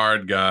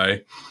Huard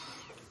guy.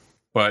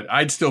 But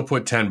I'd still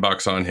put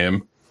 $10 on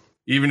him.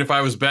 Even if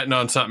I was betting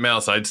on something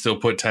else, I'd still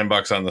put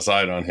 $10 on the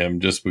side on him,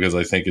 just because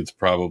I think it's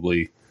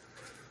probably,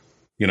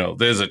 you know,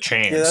 there's a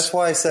chance. Yeah, that's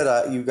why I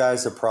said you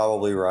guys are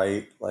probably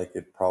right. Like,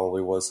 it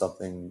probably was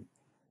something.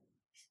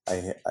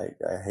 I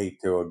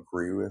hate to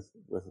agree with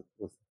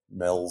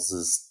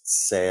Mel's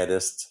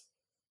saddest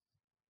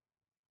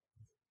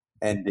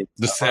ending.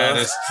 The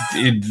saddest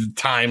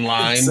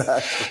timeline.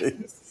 Exactly.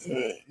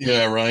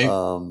 Yeah, right.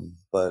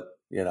 But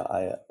you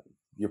know,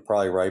 you're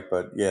probably right.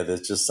 But yeah,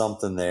 there's just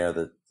something there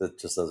that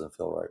just doesn't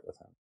feel right with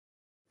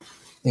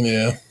him.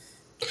 Yeah.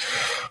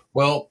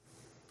 Well,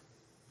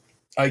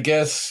 I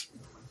guess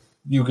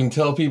you can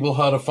tell people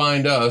how to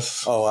find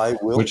us. Oh, I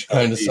will. Which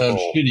kind of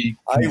sounds shitty.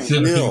 I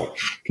will.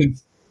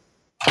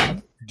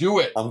 Do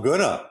it. I'm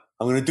gonna.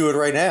 I'm going to do it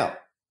right now.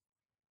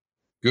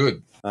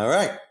 Good. All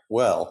right.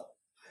 Well,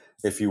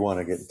 if you want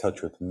to get in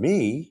touch with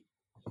me,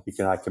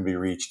 I can be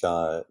reached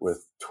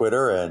with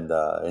Twitter and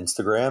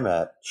Instagram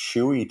at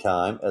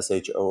ShooeyTime,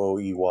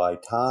 SHOOEY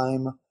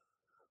time.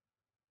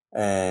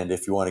 And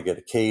if you want to get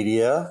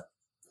Acadia,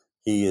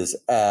 he is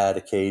at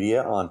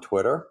Acadia on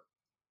Twitter.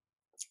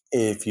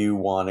 If you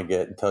want to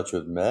get in touch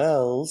with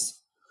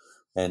Mel's,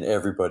 and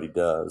everybody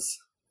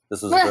does.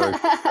 This was a very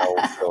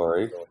good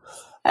story.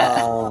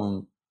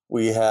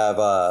 We have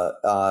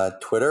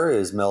Twitter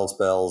is Mel's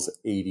Bells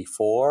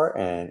 84,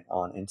 and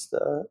on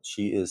Insta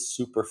she is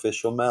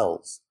Superficial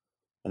Mel's.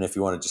 And if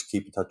you want to just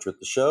keep in touch with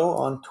the show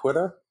on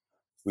Twitter,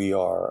 we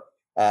are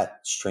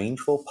at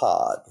Strangeful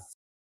Pod.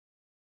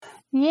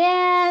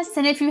 Yes,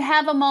 and if you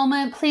have a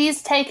moment,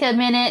 please take a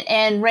minute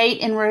and rate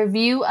and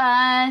review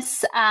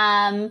us.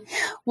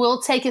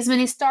 We'll take as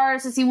many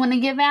stars as you want to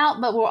give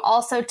out, but we'll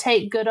also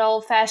take good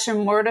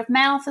old-fashioned word of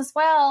mouth as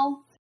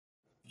well.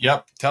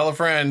 Yep. Tell a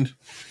friend.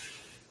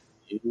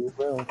 You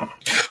will.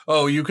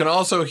 Oh, you can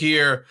also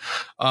hear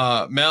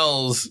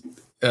Mel's.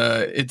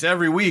 It's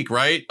every week,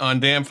 right? On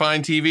Damn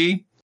Fine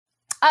TV?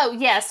 Oh,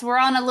 yes. We're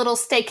on a little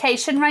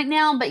staycation right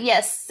now, but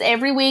yes,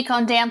 every week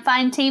on Damn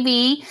Fine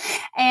TV.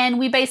 And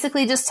we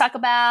basically just talk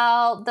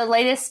about the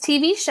latest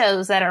TV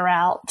shows that are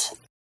out.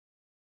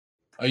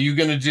 Are you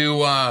going to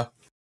do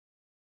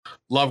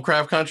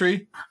Lovecraft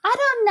Country? I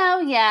don't know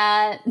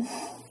yet.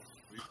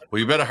 Well,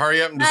 you better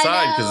hurry up and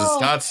decide because it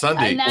starts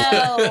Sunday. I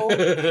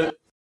know.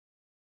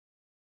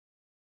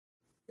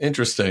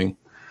 Interesting.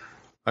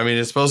 I mean,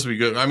 it's supposed to be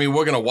good. I mean,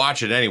 we're going to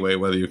watch it anyway,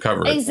 whether you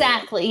cover it.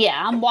 Exactly.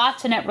 Yeah, I'm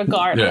watching it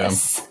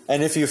regardless. Yeah.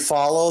 And if you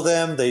follow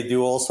them, they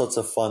do all sorts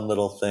of fun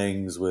little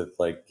things with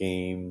like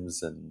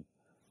games and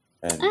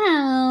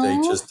they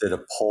just did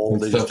a poll.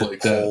 And they stuff just did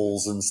like that.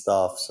 polls and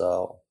stuff.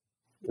 So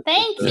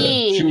Thank you.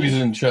 Chewy's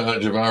in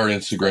charge of our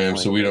Instagram,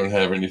 so we don't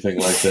have anything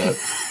like that.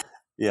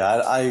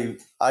 Yeah,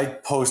 I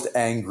post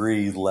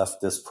angry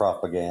leftist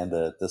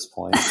propaganda at this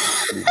point.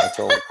 Pretty much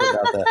all I put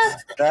out there.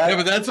 Yeah,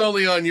 but that's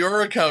only on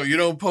your account. You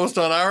don't post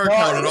on our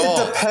account at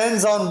all. It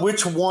depends on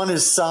which one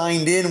is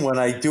signed in when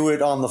I do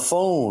it on the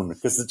phone,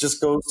 because it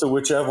just goes to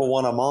whichever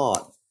one I'm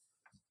on.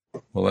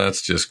 Well,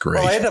 that's just great.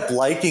 Well, I end up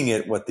liking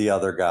it with the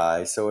other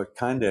guy, so it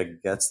kind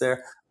of gets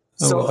there.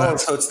 So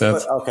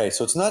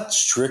it's not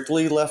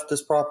strictly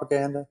leftist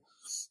propaganda.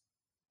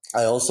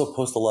 I also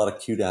post a lot of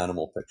cute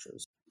animal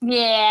pictures.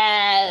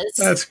 Yes.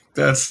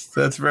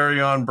 That's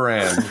very on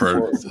brand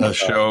for a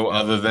show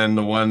other than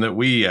the one that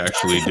we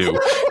actually do.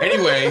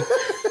 Anyway,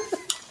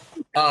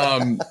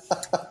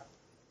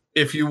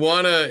 if you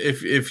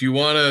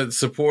wanna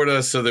support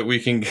us so that we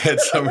can get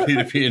somebody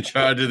to be in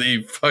charge of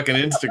the fucking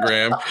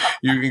Instagram,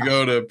 you can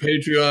go to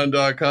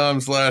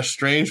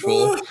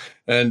patreon.com/strangeful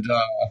and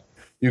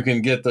you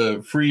can get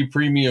the free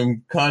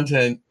premium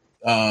content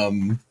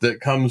that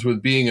comes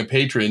with being a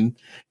patron.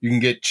 You can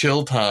get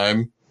chill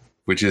time,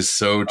 which is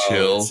so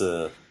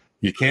chill.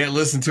 You can't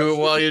listen to it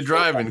while you're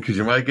driving because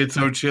you might get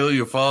so chill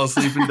you'll fall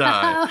asleep and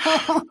die.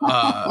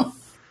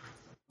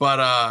 But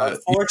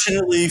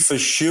unfortunately for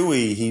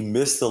Shuey, he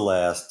missed the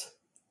last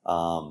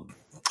chill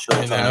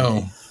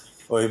time.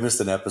 Well, he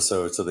missed an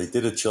episode, so they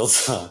did a chill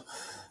time,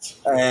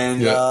 and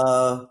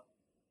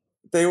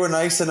they were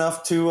nice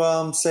enough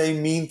to say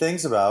mean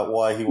things about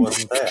why he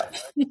wasn't there.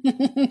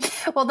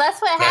 Well, that's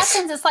what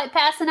happens. It's like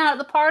passing out at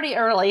the party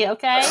early,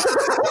 okay?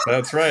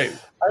 That's right.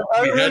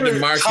 I we had to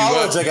mark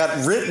college, you up. I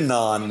got written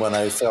on when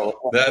I fell.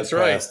 That's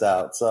right. Passed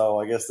out. So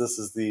I guess this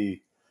is the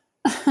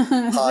this is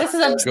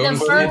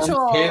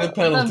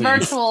the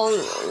virtual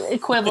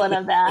equivalent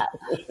of that.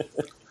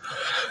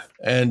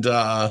 And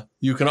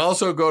you can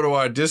also go to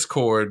our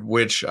Discord,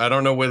 which I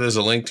don't know where there's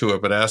a link to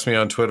it, but ask me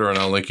on Twitter and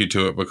I'll link you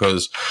to it,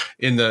 because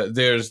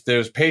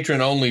there's patron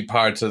only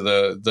parts of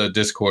the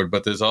Discord,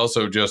 but there's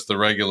also just the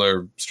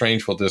regular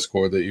Strangeful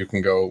Discord that you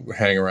can go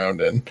hang around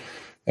in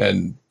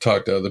and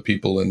talk to other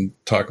people and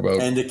talk about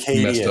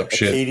messed up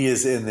shit.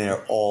 Acadia's in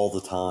there all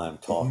the time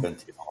talking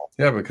to you.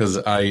 Yeah, because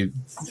I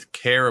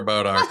care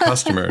about our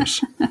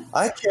customers.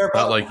 I care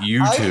about, not like you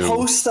two. I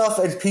post stuff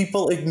and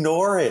people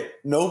ignore it.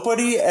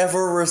 Nobody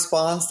ever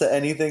responds to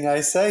anything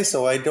I say,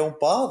 so I don't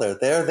bother.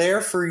 They're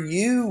there for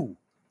you.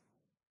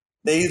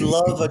 They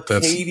love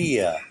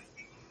Acadia.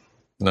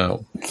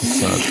 No,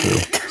 it's not true.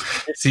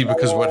 See,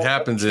 because what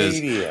happens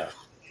Acadia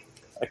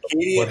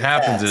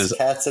is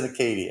cats in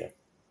Acadia.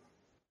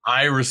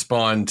 I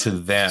respond to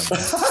them.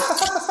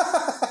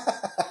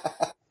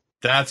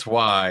 That's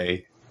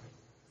why.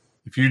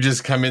 If you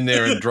just come in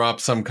there and drop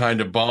some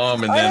kind of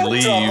bomb and then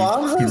leave,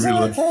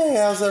 hey,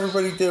 how's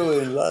everybody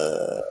doing?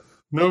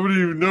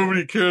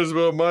 Nobody cares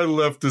about my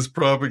leftist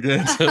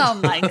propaganda. Oh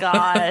my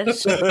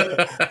gosh!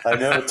 I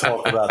never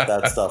talk about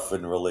that stuff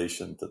in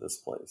relation to this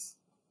place.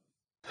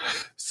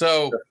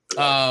 So,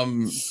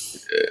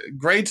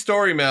 great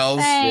story, Mel's.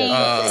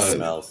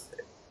 Mel's.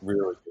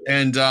 Really good.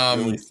 And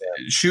really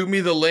shoot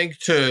me the link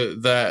to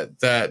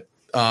that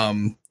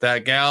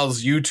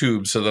gal's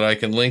YouTube so that I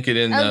can link it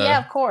in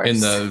of course. in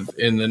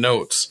the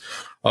notes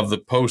of the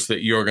post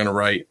that you're going to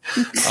write.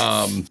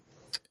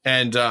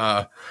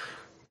 and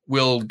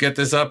we'll get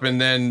this up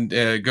and then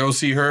go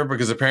see her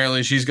because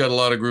apparently she's got a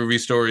lot of groovy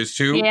stories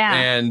too. Yeah.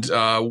 And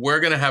we're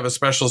going to have a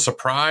special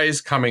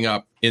surprise coming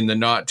up in the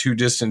not too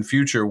distant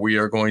future. We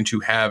are going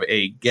to have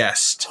a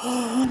guest.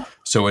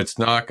 So it's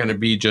not going to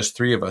be just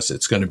 3 of us.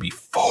 It's going to be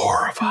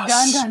 4 of us.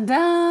 Dun, dun,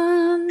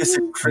 dun. Is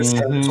it Chris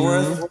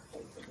Hemsworth?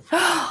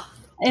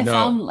 If No.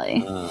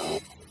 only.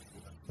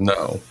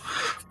 No.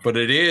 But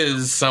it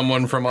is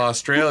someone from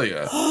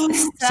Australia. So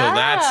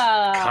that's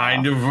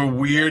kind of a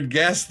weird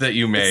guess that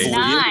you made.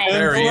 Nice.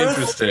 Very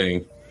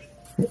interesting.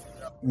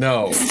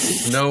 No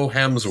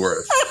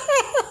Hemsworth.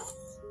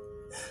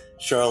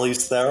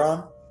 Charlize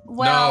Theron?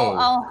 Well,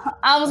 No.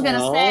 I was going to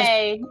No.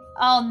 say,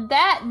 on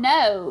that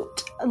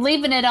note,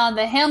 leaving it on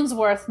the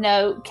Hemsworth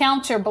note,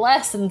 count your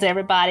blessings,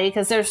 everybody,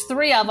 because there's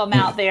 3 of them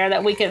out there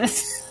that we can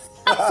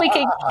we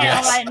can count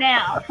Yes. right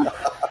now.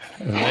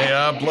 They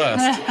are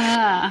blessed.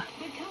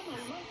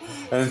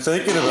 And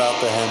thinking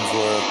about the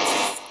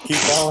Hemsworth,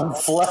 keep on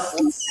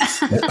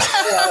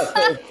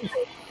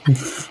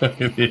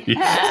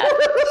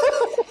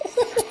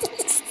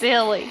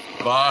Silly.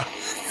 Bye.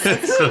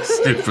 It's so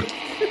stupid.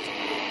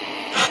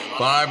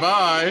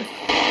 Bye-bye.